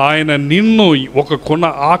 ఆయన నిన్ను ఒక కొన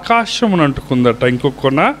ఆకాశమును అంటుకుందట, ఇంకొక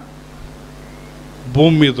కొన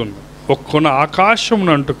భూమి మీద ఉంది. ఒక కొన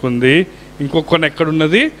ఆకాశమును అంటుకుంది, ఇంకొక కొన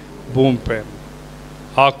ఎక్కడున్నది? భూమిపైన.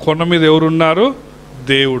 ఆ కొన మీద ఎవరున్నారు?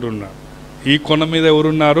 దేవుడు ఉన్నారు. ఈ కొన మీద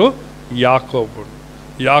ఎవరున్నారు? యాకోబు.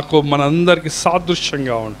 యాకోబు మనందరికీ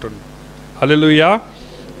సాదృశ్యంగా ఉంటుంది. హల్లెలూయా.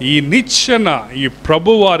 ఈ నిచ్చెన, ఈ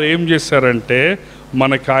ప్రభువారు ఏం చేశారంటే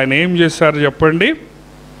మనకు ఆయన ఏం చేశారు చెప్పండి?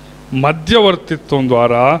 మధ్యవర్తిత్వం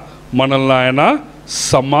ద్వారా మనల్ని ఆయన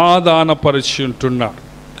సమాధానపరిచి ఉంటున్నాడు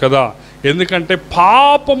కదా. ఎందుకంటే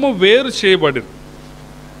పాపము వేరు చేయబడింది,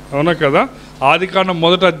 అవునా కదా. ఆదికాండం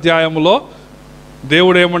 1వ అధ్యాయంలో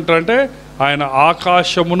దేవుడు ఏమంటారంటే ఆయన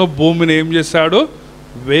ఆకాశమును భూమిని ఏం చేశాడు?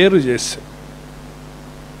 వేరు చేశాడు.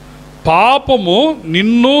 పాపము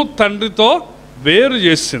నిన్ను తండ్రితో వేరు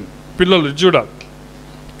చేసింది, పిల్లలు చూడాలి.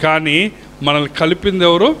 కానీ మనల్ని కలిపింది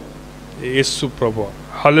ఎవరు? యేసు ప్రభువు.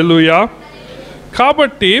 హల్లెలూయా.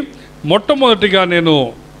 కాబట్టి మొట్టమొదటిగా నేను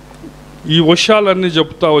ఈ విషయాలన్నీ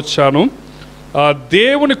చెప్తా వచ్చాను.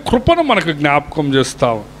 దేవుని కృపను మనకు జ్ఞాపకం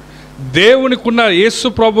చేస్తాము. దేవునికున్న, యేసు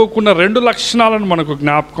ప్రభువుకున్న 2 లక్షణాలను మనకు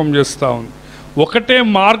జ్ఞాపకం చేస్తూ ఉంది. ఒకటే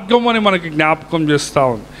మార్గం అని మనకు జ్ఞాపకం చేస్తూ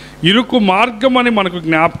ఉంది. ఇరుకు మార్గం అని మనకు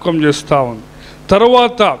జ్ఞాపకం చేస్తూ ఉంది.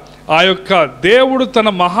 తరువాత ఆ యొక్క దేవుడు తన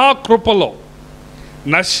మహాకృపలో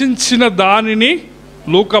నశించిన దానిని,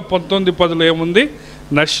 లూకా 19:10 ఏముంది?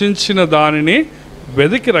 నశించిన దానిని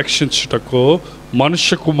వెదికి రక్షించుటకు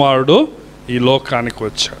మనుష్య కుమారుడు ఈ లోకానికి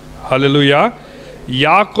వచ్చాడు. హల్లెలూయా.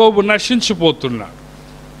 యాకోబు నశించిపోతున్నాడు,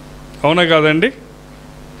 అవునా కాదండి.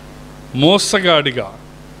 మోసగాడిగా,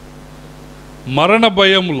 మరణ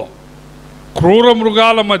భయంలో, క్రూర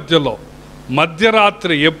మృగాల మధ్యలో,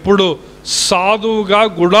 మధ్యరాత్రి ఎప్పుడు సాధువుగా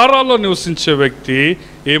గుడారాల్లో నివసించే వ్యక్తి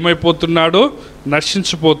ఏమైపోతున్నాడు?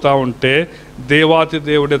 నశించిపోతూ ఉంటే దేవాతి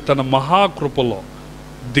దేవుడే తన మహాకృపలో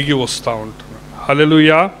దిగి వస్తూ ఉంటున్నాడు.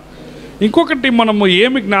 హల్లెలూయా. ఇంకొకటి మనము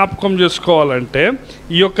ఏమి జ్ఞాపకం చేసుకోవాలంటే,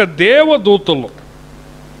 ఈ యొక్క దేవదూతలు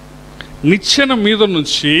నిచ్చెన మీద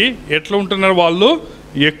నుంచి ఎట్లా ఉంటున్నారు? వాళ్ళు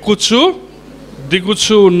ఎక్కుచు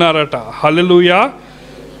దిగుచు ఉన్నారట. హల్లెలూయా.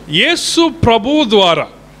 యేసు ప్రభువు ద్వారా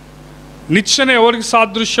నిచ్చెన ఎవరికి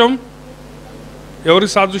సాదృశ్యం?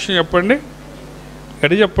 ఎవరికి సాదృశ్యం చెప్పండి?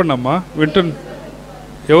 ఎడ చెప్పండి అమ్మా, వింటున్నా.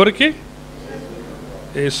 ఎవరికి?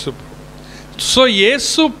 యేసు. సో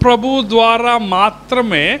యేసు ప్రభువు ద్వారా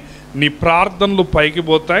మాత్రమే నీ ప్రార్థనలు పైకి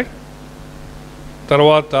పోతాయి.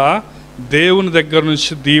 తర్వాత దేవుని దగ్గర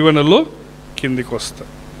నుంచి దీవెనలు కిందికి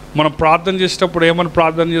వస్తాయి. మనం ప్రార్థన చేసేటప్పుడు ఏమని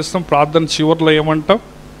ప్రార్థన చేస్తాం? ప్రార్థన చివరిలో ఏమంటాం?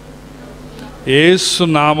 యేసు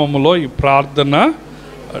నామములో ఈ ప్రార్థన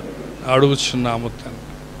అడుగుచున్నాము తండ్రి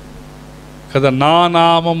కదా. నా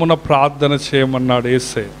నామమున ప్రార్థన చేయమన్నాడు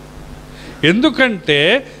యేసయ్య. ఎందుకంటే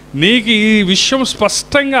నీకు ఈ విషయం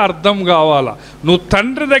స్పష్టంగా అర్థం కావాలా. నువ్వు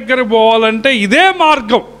తండ్రి దగ్గర పోవాలంటే ఇదే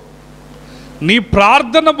మార్గం, నీ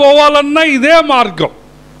ప్రార్థన పోవాలన్నా ఇదే మార్గం.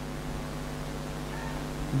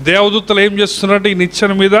 దేవదూతలు ఏం చేస్తున్నారంటే ఈ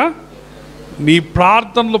నిచ్చెన మీద నీ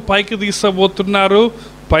ప్రార్థనలు పైకి తీసుకుపోతున్నారు.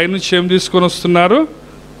 పైనుంచి ఏం తీసుకొని వస్తున్నారు?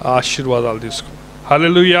 ఆశీర్వాదాలు తీసుకుని.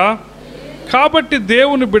 హల్లెలూయా. కాబట్టి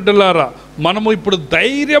దేవుని బిడ్డలారా, మనము ఇప్పుడు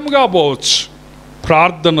ధైర్యంగా పోవచ్చు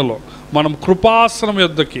ప్రార్థనలో. మనం కృపాసనం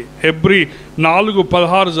యొద్దకి, హెబ్రీ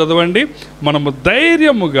 4:16 చదవండి. మనము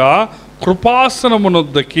ధైర్యముగా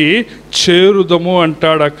కృపాసనమునొద్దకి చేరుదము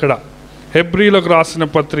అంటాడు అక్కడ. హెబ్రీలకు రాసిన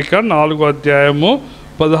పత్రిక 4వ అధ్యాయము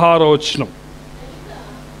 16వ వచనం.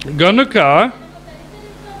 గనుక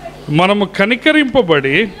మనము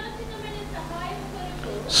కనికరింపబడి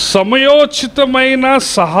సమయోచితమైన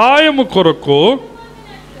సహాయము కొరకు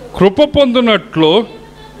కృప పొందినట్లు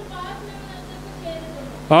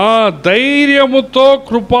ధైర్యముతో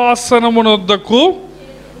కృపాసనమునొద్దకు.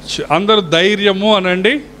 అందరు ధైర్యము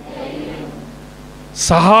అనండి,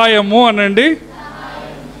 సహాయము అనండి.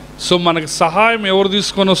 సో మనకు సహాయం ఎవరు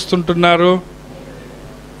తీసుకొని వస్తుంటున్నారు?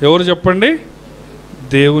 ఎవరు చెప్పండి?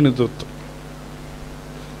 దేవుని దూత.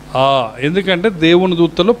 ఎందుకంటే దేవుని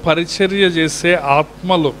దూతలు పరిచర్య చేసే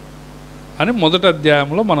ఆత్మలు అని 1వ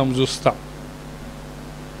అధ్యాయంలో మనం చూస్తాం.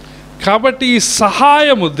 కాబట్టి ఈ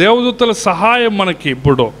సహాయము, దేవదూతల సహాయం మనకి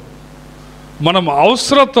ఇప్పుడు మనం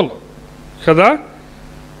అవసరతలు కదా,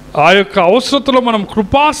 ఆ యొక్క అవసరతలో మనం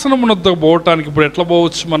కృపాసనమునొద్దకు పోవటానికి ఇప్పుడు ఎట్లా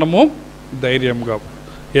పోవచ్చు? మనము ధైర్యంగా.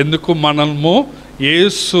 ఎందుకు? మనము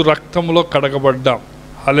యేసు రక్తంలో కడగబడ్డాం.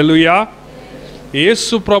 హల్లెలూయా.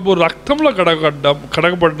 యేసు ప్రభు రక్తంలో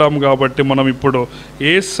కడగబడ్డాం కాబట్టి మనం ఇప్పుడు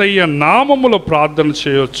యేసయ్య నామములో ప్రార్థన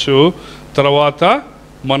చేయొచ్చు. తర్వాత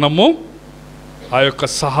మనము ఆ యొక్క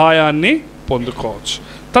సహాయాన్ని పొందుకోవచ్చు.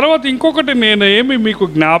 తర్వాత ఇంకొకటి నేను ఏమి మీకు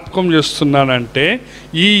జ్ఞాపకం చేస్తున్నానంటే,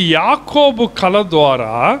 ఈ యాకోబు కళ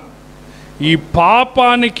ద్వారా ఈ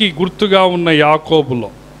పాపానికి గుర్తుగా ఉన్న యాకోబులో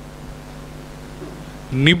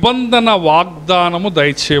నిబంధన వాగ్దానము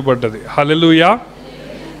దయచేయబడ్డది. హల్లెలూయా.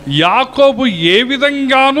 యాకోబు ఏ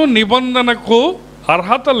విధంగానూ నిబంధనకు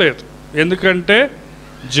అర్హత లేదు. ఎందుకంటే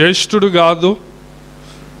జ్యేష్ఠుడు కాదు,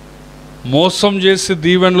 మోసం చేసి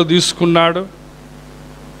దీవెనలు తీసుకున్నాడు,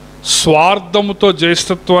 స్వార్థముతో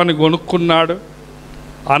జ్యేష్ఠత్వాన్ని కొనుక్కున్నాడు.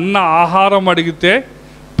 అన్న ఆహారం అడిగితే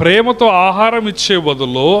ప్రేమతో ఆహారం ఇచ్చే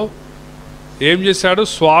బదులు ఏం చేశాడు?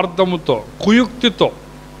 స్వార్థముతో, కుయుక్తితో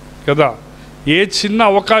కదా, ఏ చిన్న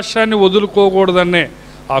అవకాశాన్ని వదులుకోకూడదనే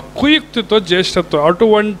ఆ కుయుక్తితో జ్యేష్ఠత్వం.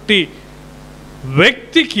 అటువంటి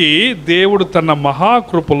వ్యక్తికి దేవుడు తన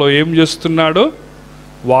మహాకృపలో ఏం చేస్తున్నాడు?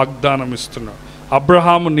 వాగ్దానం ఇస్తున్నాడు.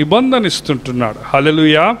 అబ్రహాము నిబంధన ఇస్తుంటున్నాడు.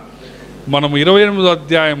 హల్లెలూయా. మనం 28వ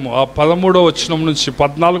అధ్యాయము 13వ వచనం నుంచి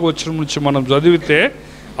 14వ వచనం నుంచి మనం చదివితే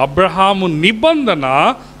అబ్రహాము నిబంధన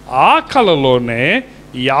ఆ కళలోనే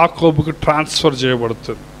యాకోబుకు ట్రాన్స్ఫర్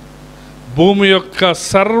చేయబడుతుంది. భూమి యొక్క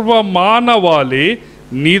సర్వ మానవాళి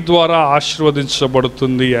నీ ద్వారా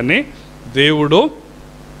ఆశీర్వదించబడుతుంది అని దేవుడు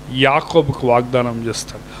యాకోబుకు వాగ్దానం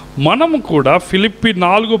చేస్తాడు. మనము కూడా ఫిలిప్పీ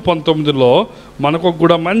 4:19లో మనకు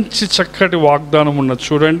కూడా మంచి చక్కటి వాగ్దానం ఉన్నది.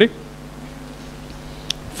 చూడండి,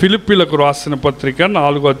 ఫిలిప్పీలకు రాసిన పత్రిక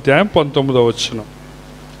 4వ అధ్యాయం 19వ వచనం.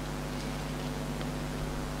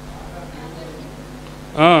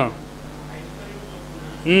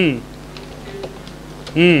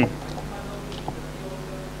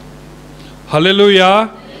 హల్లెలూయా.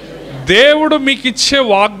 దేవుడు మీకు ఇచ్చే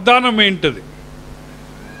వాగ్దానం ఏంటిది?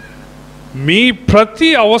 మీ ప్రతి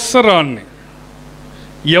అవసరాన్ని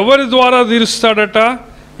ఎవరి ద్వారా తీరుస్తాడట?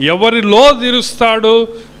 ఎవరిలో తీరుస్తాడు?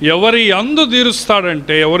 ఎవరి యందు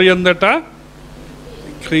తీరుస్తాడంటే ఎవరి యందట?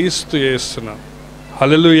 క్రీస్తు యేసున.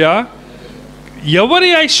 హల్లెలూయా. ఎవరి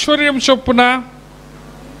ఐశ్వర్యం చొప్పున?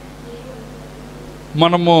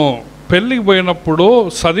 మనము పెళ్ళికి పోయినప్పుడు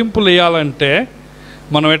సదింపులు వేయాలంటే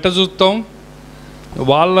మనం ఎట్ట చూస్తాం?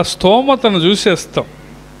 వాళ్ళ స్తోమతను చూసేస్తాం,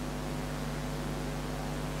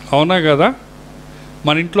 అవునా కదా?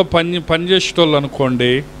 మన ఇంట్లో పనిచేసేటోళ్ళు అనుకోండి,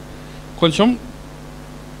 కొంచెం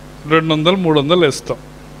 200-300 వేస్తాం.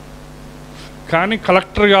 కానీ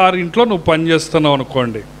కలెక్టర్ గారి ఇంట్లో నువ్వు పని చేస్తున్నావు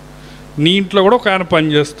అనుకోండి, నీ ఇంట్లో కూడా ఒక ఆయన పని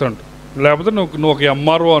చేస్తాడు. లేకపోతే నువ్వు ఒక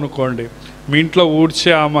ఎంఆర్ఓ అనుకోండి, మీ ఇంట్లో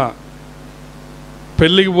ఊడ్చే ఆమె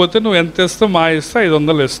పెళ్ళికి పోతే నువ్వు ఎంత వేస్తావు? మా ఇస్తా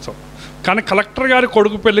 500 వేస్తావు. కానీ కలెక్టర్ గారి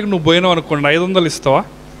కొడుకు పెళ్ళికి నువ్వు పోయినావు అనుకోండి, 500 ఇస్తావా?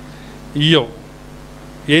 ఇయ్యో.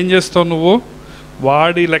 ఏం చేస్తావు నువ్వు?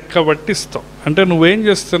 వాడి లెక్క బట్టి ఇస్తావు. అంటే నువ్వేం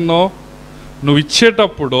చేస్తున్నావు? నువ్వు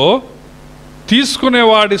ఇచ్చేటప్పుడు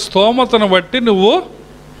తీసుకునేవాడి స్తోమతను బట్టి నువ్వు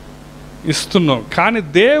ఇస్తున్నావు. కానీ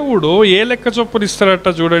దేవుడు ఏ లెక్క చొప్పున ఇస్తాడట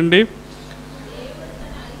చూడండి.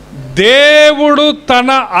 దేవుడు తన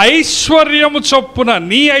ఐశ్వర్యము చొప్పున,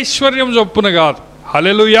 నీ ఐశ్వర్యం చొప్పున కాదు.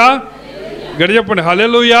 హల్లెలూయా. గడి చెప్పండి,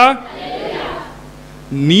 హల్లెలూయా.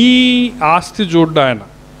 నీ ఆస్తి చూడ్డా ఆయన,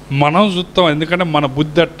 మనం చూస్తాం. ఎందుకంటే మన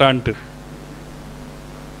బుద్ధి అట్లాంటిది.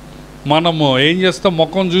 మనము ఏం చేస్తాం?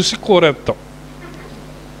 ముఖం చూసి కోరేస్తాం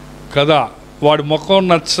కదా. వాడి ముఖం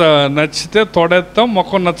నచ్చితే తొడేస్తాం,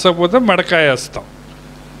 ముఖం నచ్చకపోతే మెడకాయ వేస్తాం,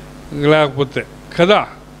 లేకపోతే కదా.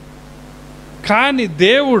 కానీ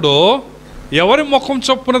దేవుడు ఎవరి ముఖం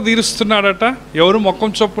చొప్పున తీరుస్తున్నాడట? ఎవరి ముఖం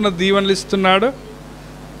చొప్పున దీవెనలు ఇస్తున్నాడు?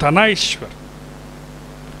 తన ఐశ్వర్యం,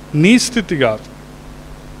 నీ స్థితి కాదు.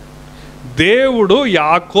 దేవుడు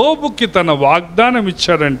యాకోబుకి తన వాగ్దానం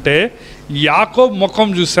ఇచ్చాడంటే యాకోబు ముఖం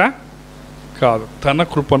చూసా కాదు, తన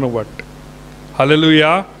కృపను బట్టి.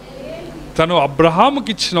 హల్లెలూయా. తను అబ్రహాముకి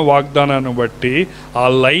ఇచ్చిన వాగ్దానాన్ని బట్టి ఆ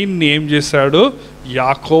లైన్ని ఏం చేశాడు?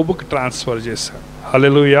 యాకోబుకి ట్రాన్స్ఫర్ చేశాడు.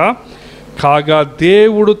 హల్లెలూయా. కాగా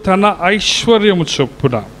దేవుడు తన ఐశ్వర్యము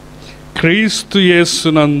చొప్పున క్రీస్తు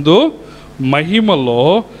యేసునందు మహిమలో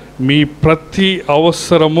మీ ప్రతి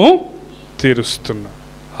అవసరము తీరుస్తున్నాడు.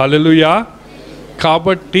 హల్లెలూయా.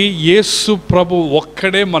 కాబట్టి యేసు ప్రభు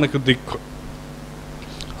ఒక్కడే మనకు దిక్కు.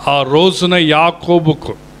 ఆ రోజున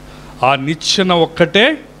యాకోబుకు ఆ నిచ్చెన ఒక్కటే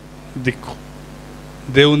దిక్కు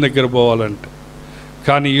దేవుని దగ్గర పోవాలంటే.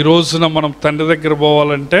 కానీ ఈ రోజున మనం తండ్రి దగ్గర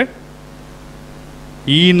పోవాలంటే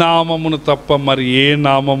ఈ నామమును తప్ప మరి ఏ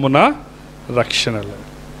నామమున రక్షణ లేదు.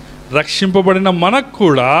 రక్షింపబడిన మనకు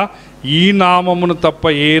కూడా ఈ నామమును తప్ప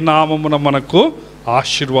ఏ నామమున మనకు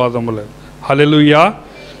ఆశీర్వాదము లేదు. హల్లెలూయా.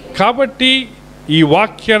 కాబట్టి ఈ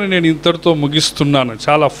వాక్యాన్ని నేను ఇంతటితో ముగిస్తున్నాను.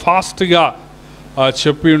 చాలా ఫాస్ట్గా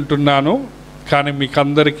చెప్పి ఉంటున్నాను, కానీ మీకు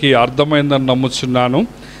అందరికీ అర్థమైందని నమ్ముచున్నాను.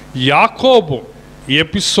 యాకోబు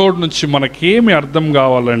ఎపిసోడ్ నుంచి మనకేమి అర్థం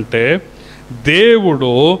కావాలంటే,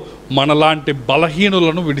 దేవుడు మనలాంటి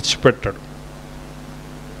బలహీనులను విడిచిపెట్టాడు.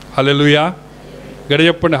 హల్లెలూయా, గడి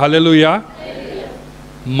చెప్పండి హల్లెలూయా.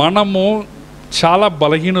 మనము చాలా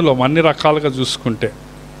బలహీనులం అన్ని రకాలుగా చూసుకుంటే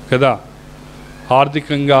కదా,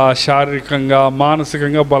 ఆర్థికంగా, శారీరకంగా,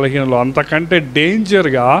 మానసికంగా బలహీనులు. అంతకంటే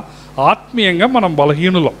డేంజర్గా ఆత్మీయంగా మనం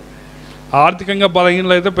బలహీనులం. ఆర్థికంగా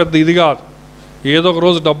బలహీనలు అయితే పెద్ద ఇది కాదు, ఏదో ఒక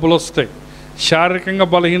రోజు డబ్బులు వస్తాయి. శారీరకంగా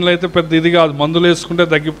బలహీనలు అయితే పెద్ద ఇది కాదు, మందులు వేసుకుంటే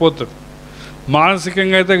తగ్గిపోతుంది.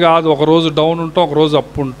 మానసికంగా అయితే కాదు, ఒకరోజు డౌన్ ఉంటాం, ఒకరోజు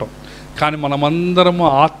అప్పు ఉంటాం. కానీ మనమందరము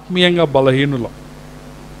ఆత్మీయంగా బలహీనులం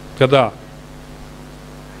కదా.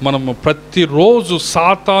 మనము ప్రతిరోజు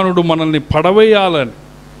సాతానుడు మనల్ని పడవేయాలని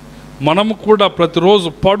మనము కూడా ప్రతిరోజు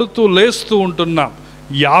పడుతూ లేస్తూ ఉంటున్నాం.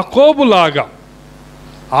 యాకోబులాగా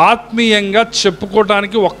ఆత్మీయంగా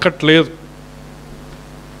చెప్పుకోవడానికి ఒక్కట్లేదు.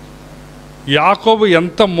 యాకోబు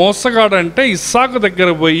ఎంత మోసగాడంటే, ఇస్సాకు దగ్గర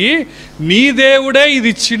పోయి నీ దేవుడే ఇది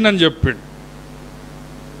ఇచ్చిండని చెప్పిండు.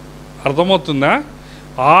 అర్థమవుతుందా?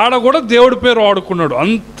 ఆడ కూడా దేవుడి పేరు వాడుకున్నాడు.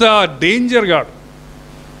 అంత డేంజర్గా.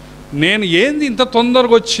 నేను ఏంది ఇంత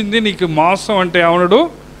తొందరగా వచ్చింది నీకు మోసం అంటే ఏమన్నాడు?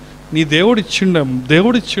 నీ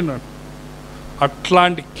దేవుడిచ్చిండాడు.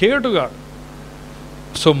 అట్లాంటి కేడుగా.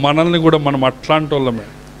 సో మనల్ని కూడా మనం అట్లాంటి వాళ్ళమే.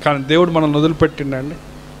 కానీ దేవుడు మనల్ని వదిలిపెట్టిండా అండి?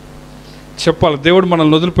 చెప్పాలి, దేవుడు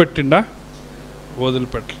మనల్ని వదిలిపెట్టిండా?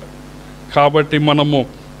 వదిలిపెట్టలే. కాబట్టి మనము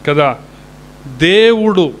కదా,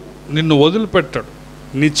 దేవుడు నిన్ను వదిలిపెట్టాడు,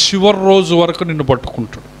 నీ చివరి రోజు వరకు నిన్ను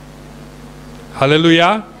పట్టుకుంటాడు. హల్లెలూయా,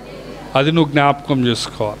 అది నువ్వు జ్ఞాపకం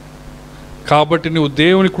చేసుకోవాలి. కాబట్టి నువ్వు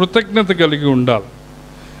దేవుని కృతజ్ఞత కలిగి ఉండాలి.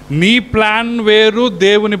 నీ ప్లాన్ వేరు,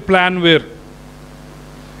 దేవుని ప్లాన్ వేరు.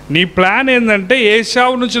 నీ ప్లాన్ ఏంటంటే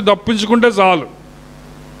ఏశావు నుంచి తప్పించుకుంటే చాలు,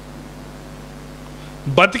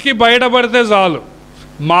 బతికి బయటపడితే చాలు,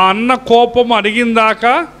 మా అన్న కోపం అడిగిందాక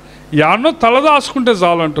యాన్నో తలదాచుకుంటే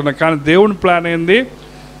చాలు అంటున్నా. కానీ దేవుని ప్లాన్ ఏంది?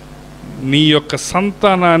 నీ యొక్క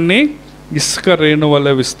సంతానాన్ని ఇసుక రేణు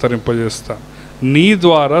వలె విస్తరింపజేస్తా, నీ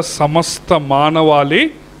ద్వారా సమస్త మానవాళి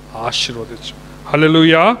ఆశీర్వదించు.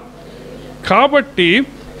 హల్లెలూయా. కాబట్టి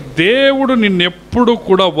దేవుడు నిన్నెప్పుడు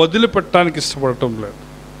కూడా వదిలిపెట్టడానికి ఇష్టపడటం లేదు.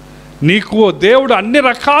 నీకు దేవుడు అన్ని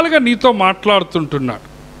రకాలుగా నీతో మాట్లాడుతుంటున్నాడు,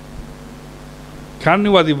 కానీ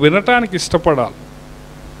నువ్వు అది వినటానికి ఇష్టపడాలి.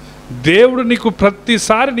 దేవుడు నీకు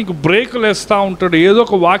ప్రతిసారి నీకు బ్రేకులు వేస్తూ ఉంటాడు. ఏదో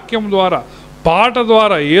ఒక వాక్యం ద్వారా, పాట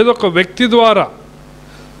ద్వారా, ఏదో ఒక వ్యక్తి ద్వారా,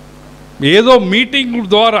 ఏదో మీటింగ్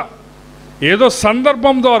ద్వారా, ఏదో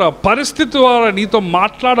సందర్భం ద్వారా, పరిస్థితి ద్వారా నీతో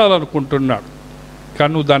మాట్లాడాలనుకుంటున్నాడు.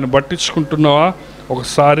 కానీ నువ్వు దాన్ని పట్టించుకుంటున్నావా?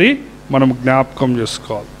 ఒకసారి మనం జ్ఞాపకం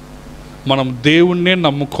చేసుకోవాలి. మనం దేవుణ్ణే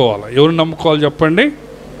నమ్ముకోవాలి. ఎవరిని నమ్ముకోవాలి చెప్పండి?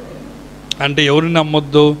 అంటే ఎవరిని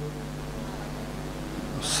నమ్మొద్దు?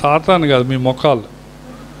 సాతాను కాదు, మీ ముఖాలు.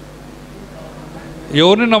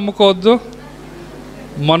 ఎవరిని నమ్ముకోవద్దు?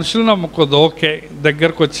 మనుషులు నమ్ముకోవద్దు. ఓకే,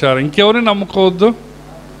 దగ్గరకు వచ్చారు. ఇంకెవరిని నమ్ముకోవద్దు?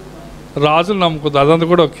 రాజులు నమ్ముకోవద్దు. అదంతా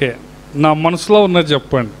కూడా ఓకే. నా మనసులో ఉన్నది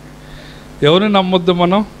చెప్పండి. ఎవరిని నమ్మొద్దు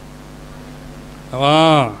మనం?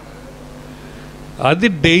 అది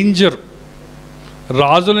డేంజర్.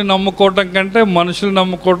 రాజుని నమ్ముకోవటం కంటే, మనుషులు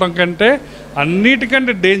నమ్ముకోవటం కంటే,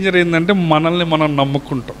 అన్నిటికంటే డేంజర్ ఏంటంటే మనల్ని మనం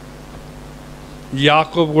నమ్ముకుంటాం.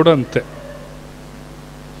 యాకోబు కూడా అంతే.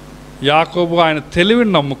 యాకోబు ఆయన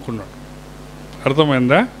తెలివిని నమ్ముకున్నాడు.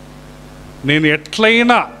 అర్థమైందా? నేను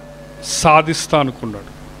ఎట్లయినా సాధిస్తా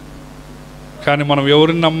అనుకున్నాడు. కానీ మనం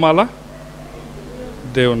ఎవరిని నమ్మాలా?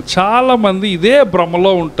 దేవుని. చాలామంది ఇదే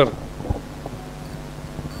భ్రమలో ఉంటారు.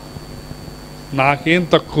 నాకేం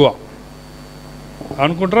తక్కువ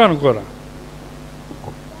అనుకుంటారా? అనుకోరా?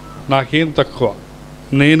 నాకేం తక్కువ,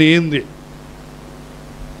 నేనేంది?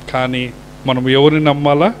 కానీ మనం ఎవరిని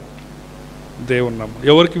నమ్మాలా? దేవుని నమ్మాలి.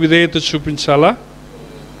 ఎవరికి విధేయత చూపించాలా?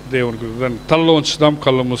 దేవునికి. తలలో ఉంచుదాం,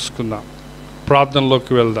 కళ్ళు మూసుకుందాం,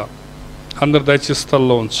 ప్రార్థనలోకి వెళ్దాం. అందరు దయచేసి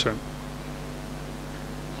తలలో ఉంచండి.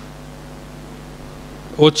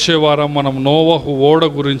 వచ్చే వారం మనం నోవహు ఓడ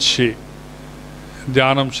గురించి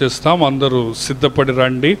ధ్యానం చేస్తాం. అందరూ సిద్ధపడి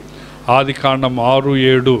రండి. ఆదికాండం 6,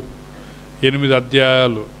 7, 8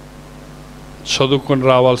 అధ్యాయాలు చదువుకొని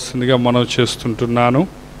రావాల్సిందిగా మనం చేస్తుంటున్నాను.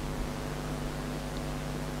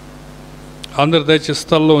 అందరు దయచేసి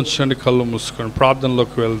తలలో ఉంచండి, కళ్ళు మూసుకొని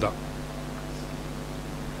ప్రార్థనలోకి వెళ్దాం.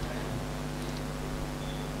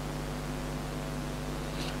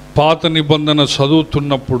 పాత నిబంధన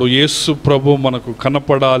చదువుతున్నప్పుడు యేసు ప్రభు మనకు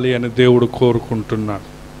కనపడాలి అని దేవుడు కోరుకుంటున్నాడు.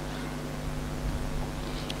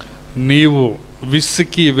 నీవు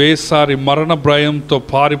విసికి వేసారి మరణ భయంతో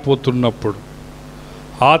పారిపోతున్నప్పుడు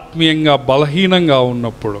ఆత్మీయంగా బలహీనంగా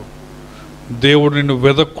ఉన్నప్పుడు దేవుడు నిన్ను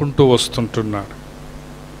వెదక్కుంటూ వస్తుంటున్నాడు.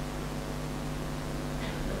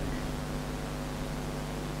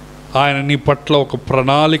 ఆయన నీ పట్ల ఒక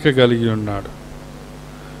ప్రణాళిక కలిగి ఉన్నాడు.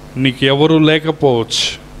 నీకు ఎవరు లేకపోవచ్చు,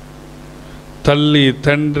 తల్లి,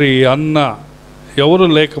 తండ్రి, అన్న ఎవరు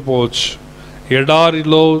లేకపోవచ్చు.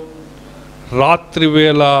 ఎడారిలో రాత్రి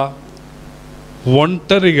వేళ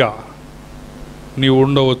ఒంటరిగా నీవు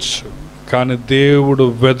ఉండవచ్చు. కానీ దేవుడు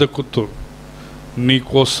వెదకుతూ నీ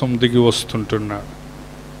కోసం దిగి వస్తుంటున్నాడు.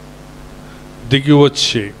 దిగి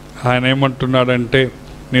వచ్చి ఆయన ఏమంటున్నాడంటే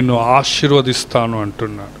నిన్ను ఆశీర్వదిస్తాను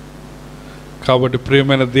అంటున్నాడు. కాబట్టి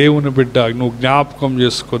ప్రియమైన దేవుని బిడ్డ, నువ్వు జ్ఞాపకం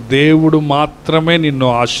చేసుకో, దేవుడు మాత్రమే నిన్ను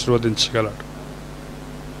ఆశీర్వదించగలడు.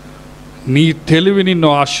 నీ తెలివి నిన్ను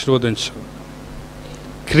ఆశీర్వదించదు.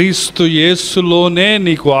 క్రీస్తు యేసులోనే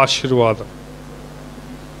నీకు ఆశీర్వాదం.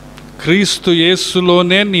 క్రీస్తు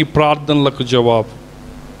యేసులోనే నీ ప్రార్థనలకు జవాబు.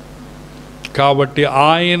 కాబట్టి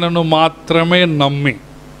ఆయనను మాత్రమే నమ్మి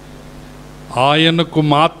ఆయనకు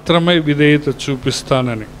మాత్రమే విధేయత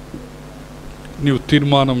చూపిస్తానని నీవు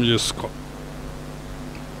తీర్మానం చేసుకో.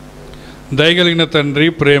 దయగలిగిన తండ్రి,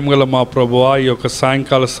 ప్రేమగల మా ప్రభువా, ఈ యొక్క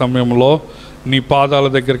సాయంకాల సమయంలో నీ పాదాల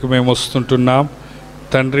దగ్గరికి మేము వస్తుంటున్నాం.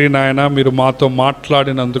 తండ్రి నాయన, మీరు మాతో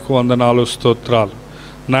మాట్లాడినందుకు వందనాలు, స్తోత్రాలు.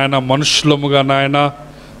 నాయన, మనుషులముగా నాయన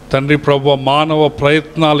తండ్రి ప్రభువా, మానవ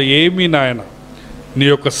ప్రయత్నాలు ఏమీ నాయన నీ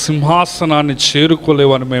యొక్క సింహాసనాన్ని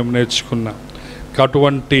చేరుకోలేవని మేము నేర్చుకున్నాం.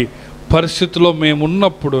 అటువంటి పరిస్థితిలో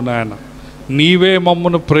మేమున్నప్పుడు నాయన నీవే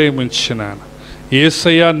మమ్మను ప్రేమించి నాయన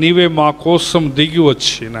యేసయ్య, నీవే మా కోసం దిగి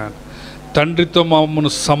వచ్చి నాయన తండ్రితో మమ్మను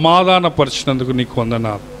సమాధానపరిచినందుకు నీకు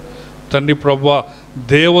వందనాలు. తండ్రి ప్రభువా,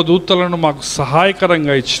 దేవదూతలను మాకు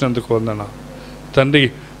సహాయకరంగా ఇచ్చినందుకు వందనాలు. తండ్రి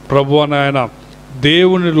ప్రభువా నాయన,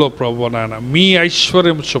 దేవునిలో ప్రభువా నాయన మీ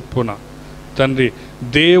ఐశ్వర్యం చొప్పున తండ్రి,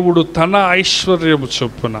 దేవుడు తన ఐశ్వర్యము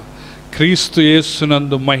చొప్పున క్రీస్తు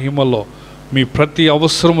యేసునందు మహిమలో మీ ప్రతి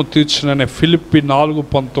అవసరము తీర్చుననే ఫిలిప్పి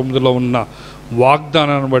 4:19 ఉన్న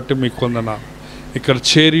వాగ్దానాన్ని బట్టి మీకు వందనాలు. ఇక్కడ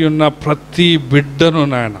చేరి ఉన్న ప్రతి బిడ్డను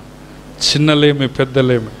నాయన, చిన్నలేమి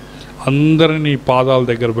పెద్దలేమి అందరినీ పాదాల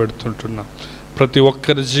దగ్గర పెడుతుంటున్నా. ప్రతి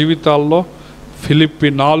ఒక్కరి జీవితాల్లో ఫిలిప్పి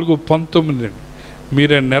 4:19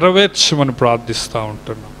 మీరే నెరవేర్చమని ప్రార్థిస్తూ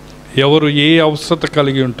ఉంటున్నాం. ఎవరు ఏ అవసరత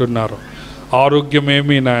కలిగి ఉంటున్నారో,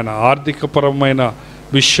 ఆరోగ్యమేమీ నాయన, ఆర్థికపరమైన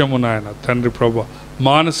విషయము నాయన తండ్రి ప్రభు,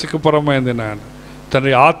 మానసికపరమైనది నాయన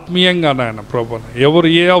తండ్రి, ఆత్మీయంగా నాయన ప్రభు, ఎవరు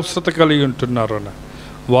ఏ అవసరత కలిగి ఉంటున్నారో నాయన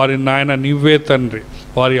వారి నాయన నీవే తండ్రి,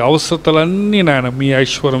 వారి అవసరతలన్నీ నాయన మీ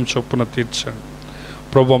ఐశ్వర్యం చొప్పున తీర్చండి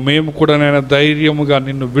ప్రభు. మేము కూడా నాయన ధైర్యముగా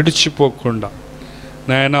నిన్ను విడిచిపోకుండా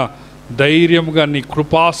నాయన ధైర్యముగా నీ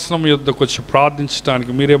కృపాసనం యొద్దకు వచ్చి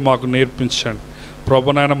ప్రార్థించడానికి మీరే మాకు నేర్పించండి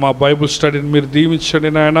ప్రభు. నాయన మా బైబుల్ స్టడీని మీరు దీవించండి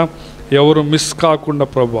నాయన. ఎవరు మిస్ కాకుండా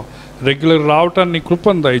ప్రభు రెగ్యులర్ రావటాన్ని నీ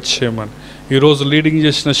కృపను దయచేయమని ఈరోజు లీడింగ్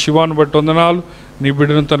చేసిన శివాన్ని బట్టి వందనాలు. నీ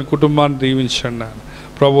బిడ్డను తన కుటుంబాన్ని దీవించండి నాయన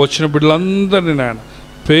ప్రభు. వచ్చిన బిడ్డలందరినీ నాయన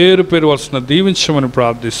పేరు పేరు వలసిన దీవించమని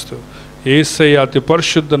ప్రార్థిస్తూ యేసయ్య అతి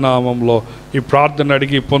పరిశుద్ధ నామంలో ఈ ప్రార్థన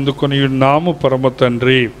అడిగి పొందుకొని ఉన్నాము పరమ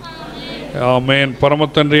తండ్రి, ఆమేన్. పరమ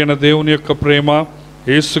తండ్రి అయిన దేవుని యొక్క ప్రేమ,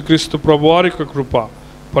 యేసుక్రీస్తు ప్రభువారి యొక్క కృప,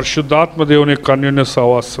 పరిశుద్ధాత్మ దేవుని యొక్క అన్యోన్య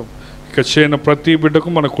సహవాసం ఇక చేయన ప్రతి బిడ్డకు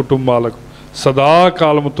మన కుటుంబాలకు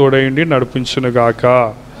సదాకాలము తోడైండి నడిపించునుగాక.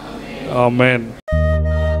 ఆమేన్.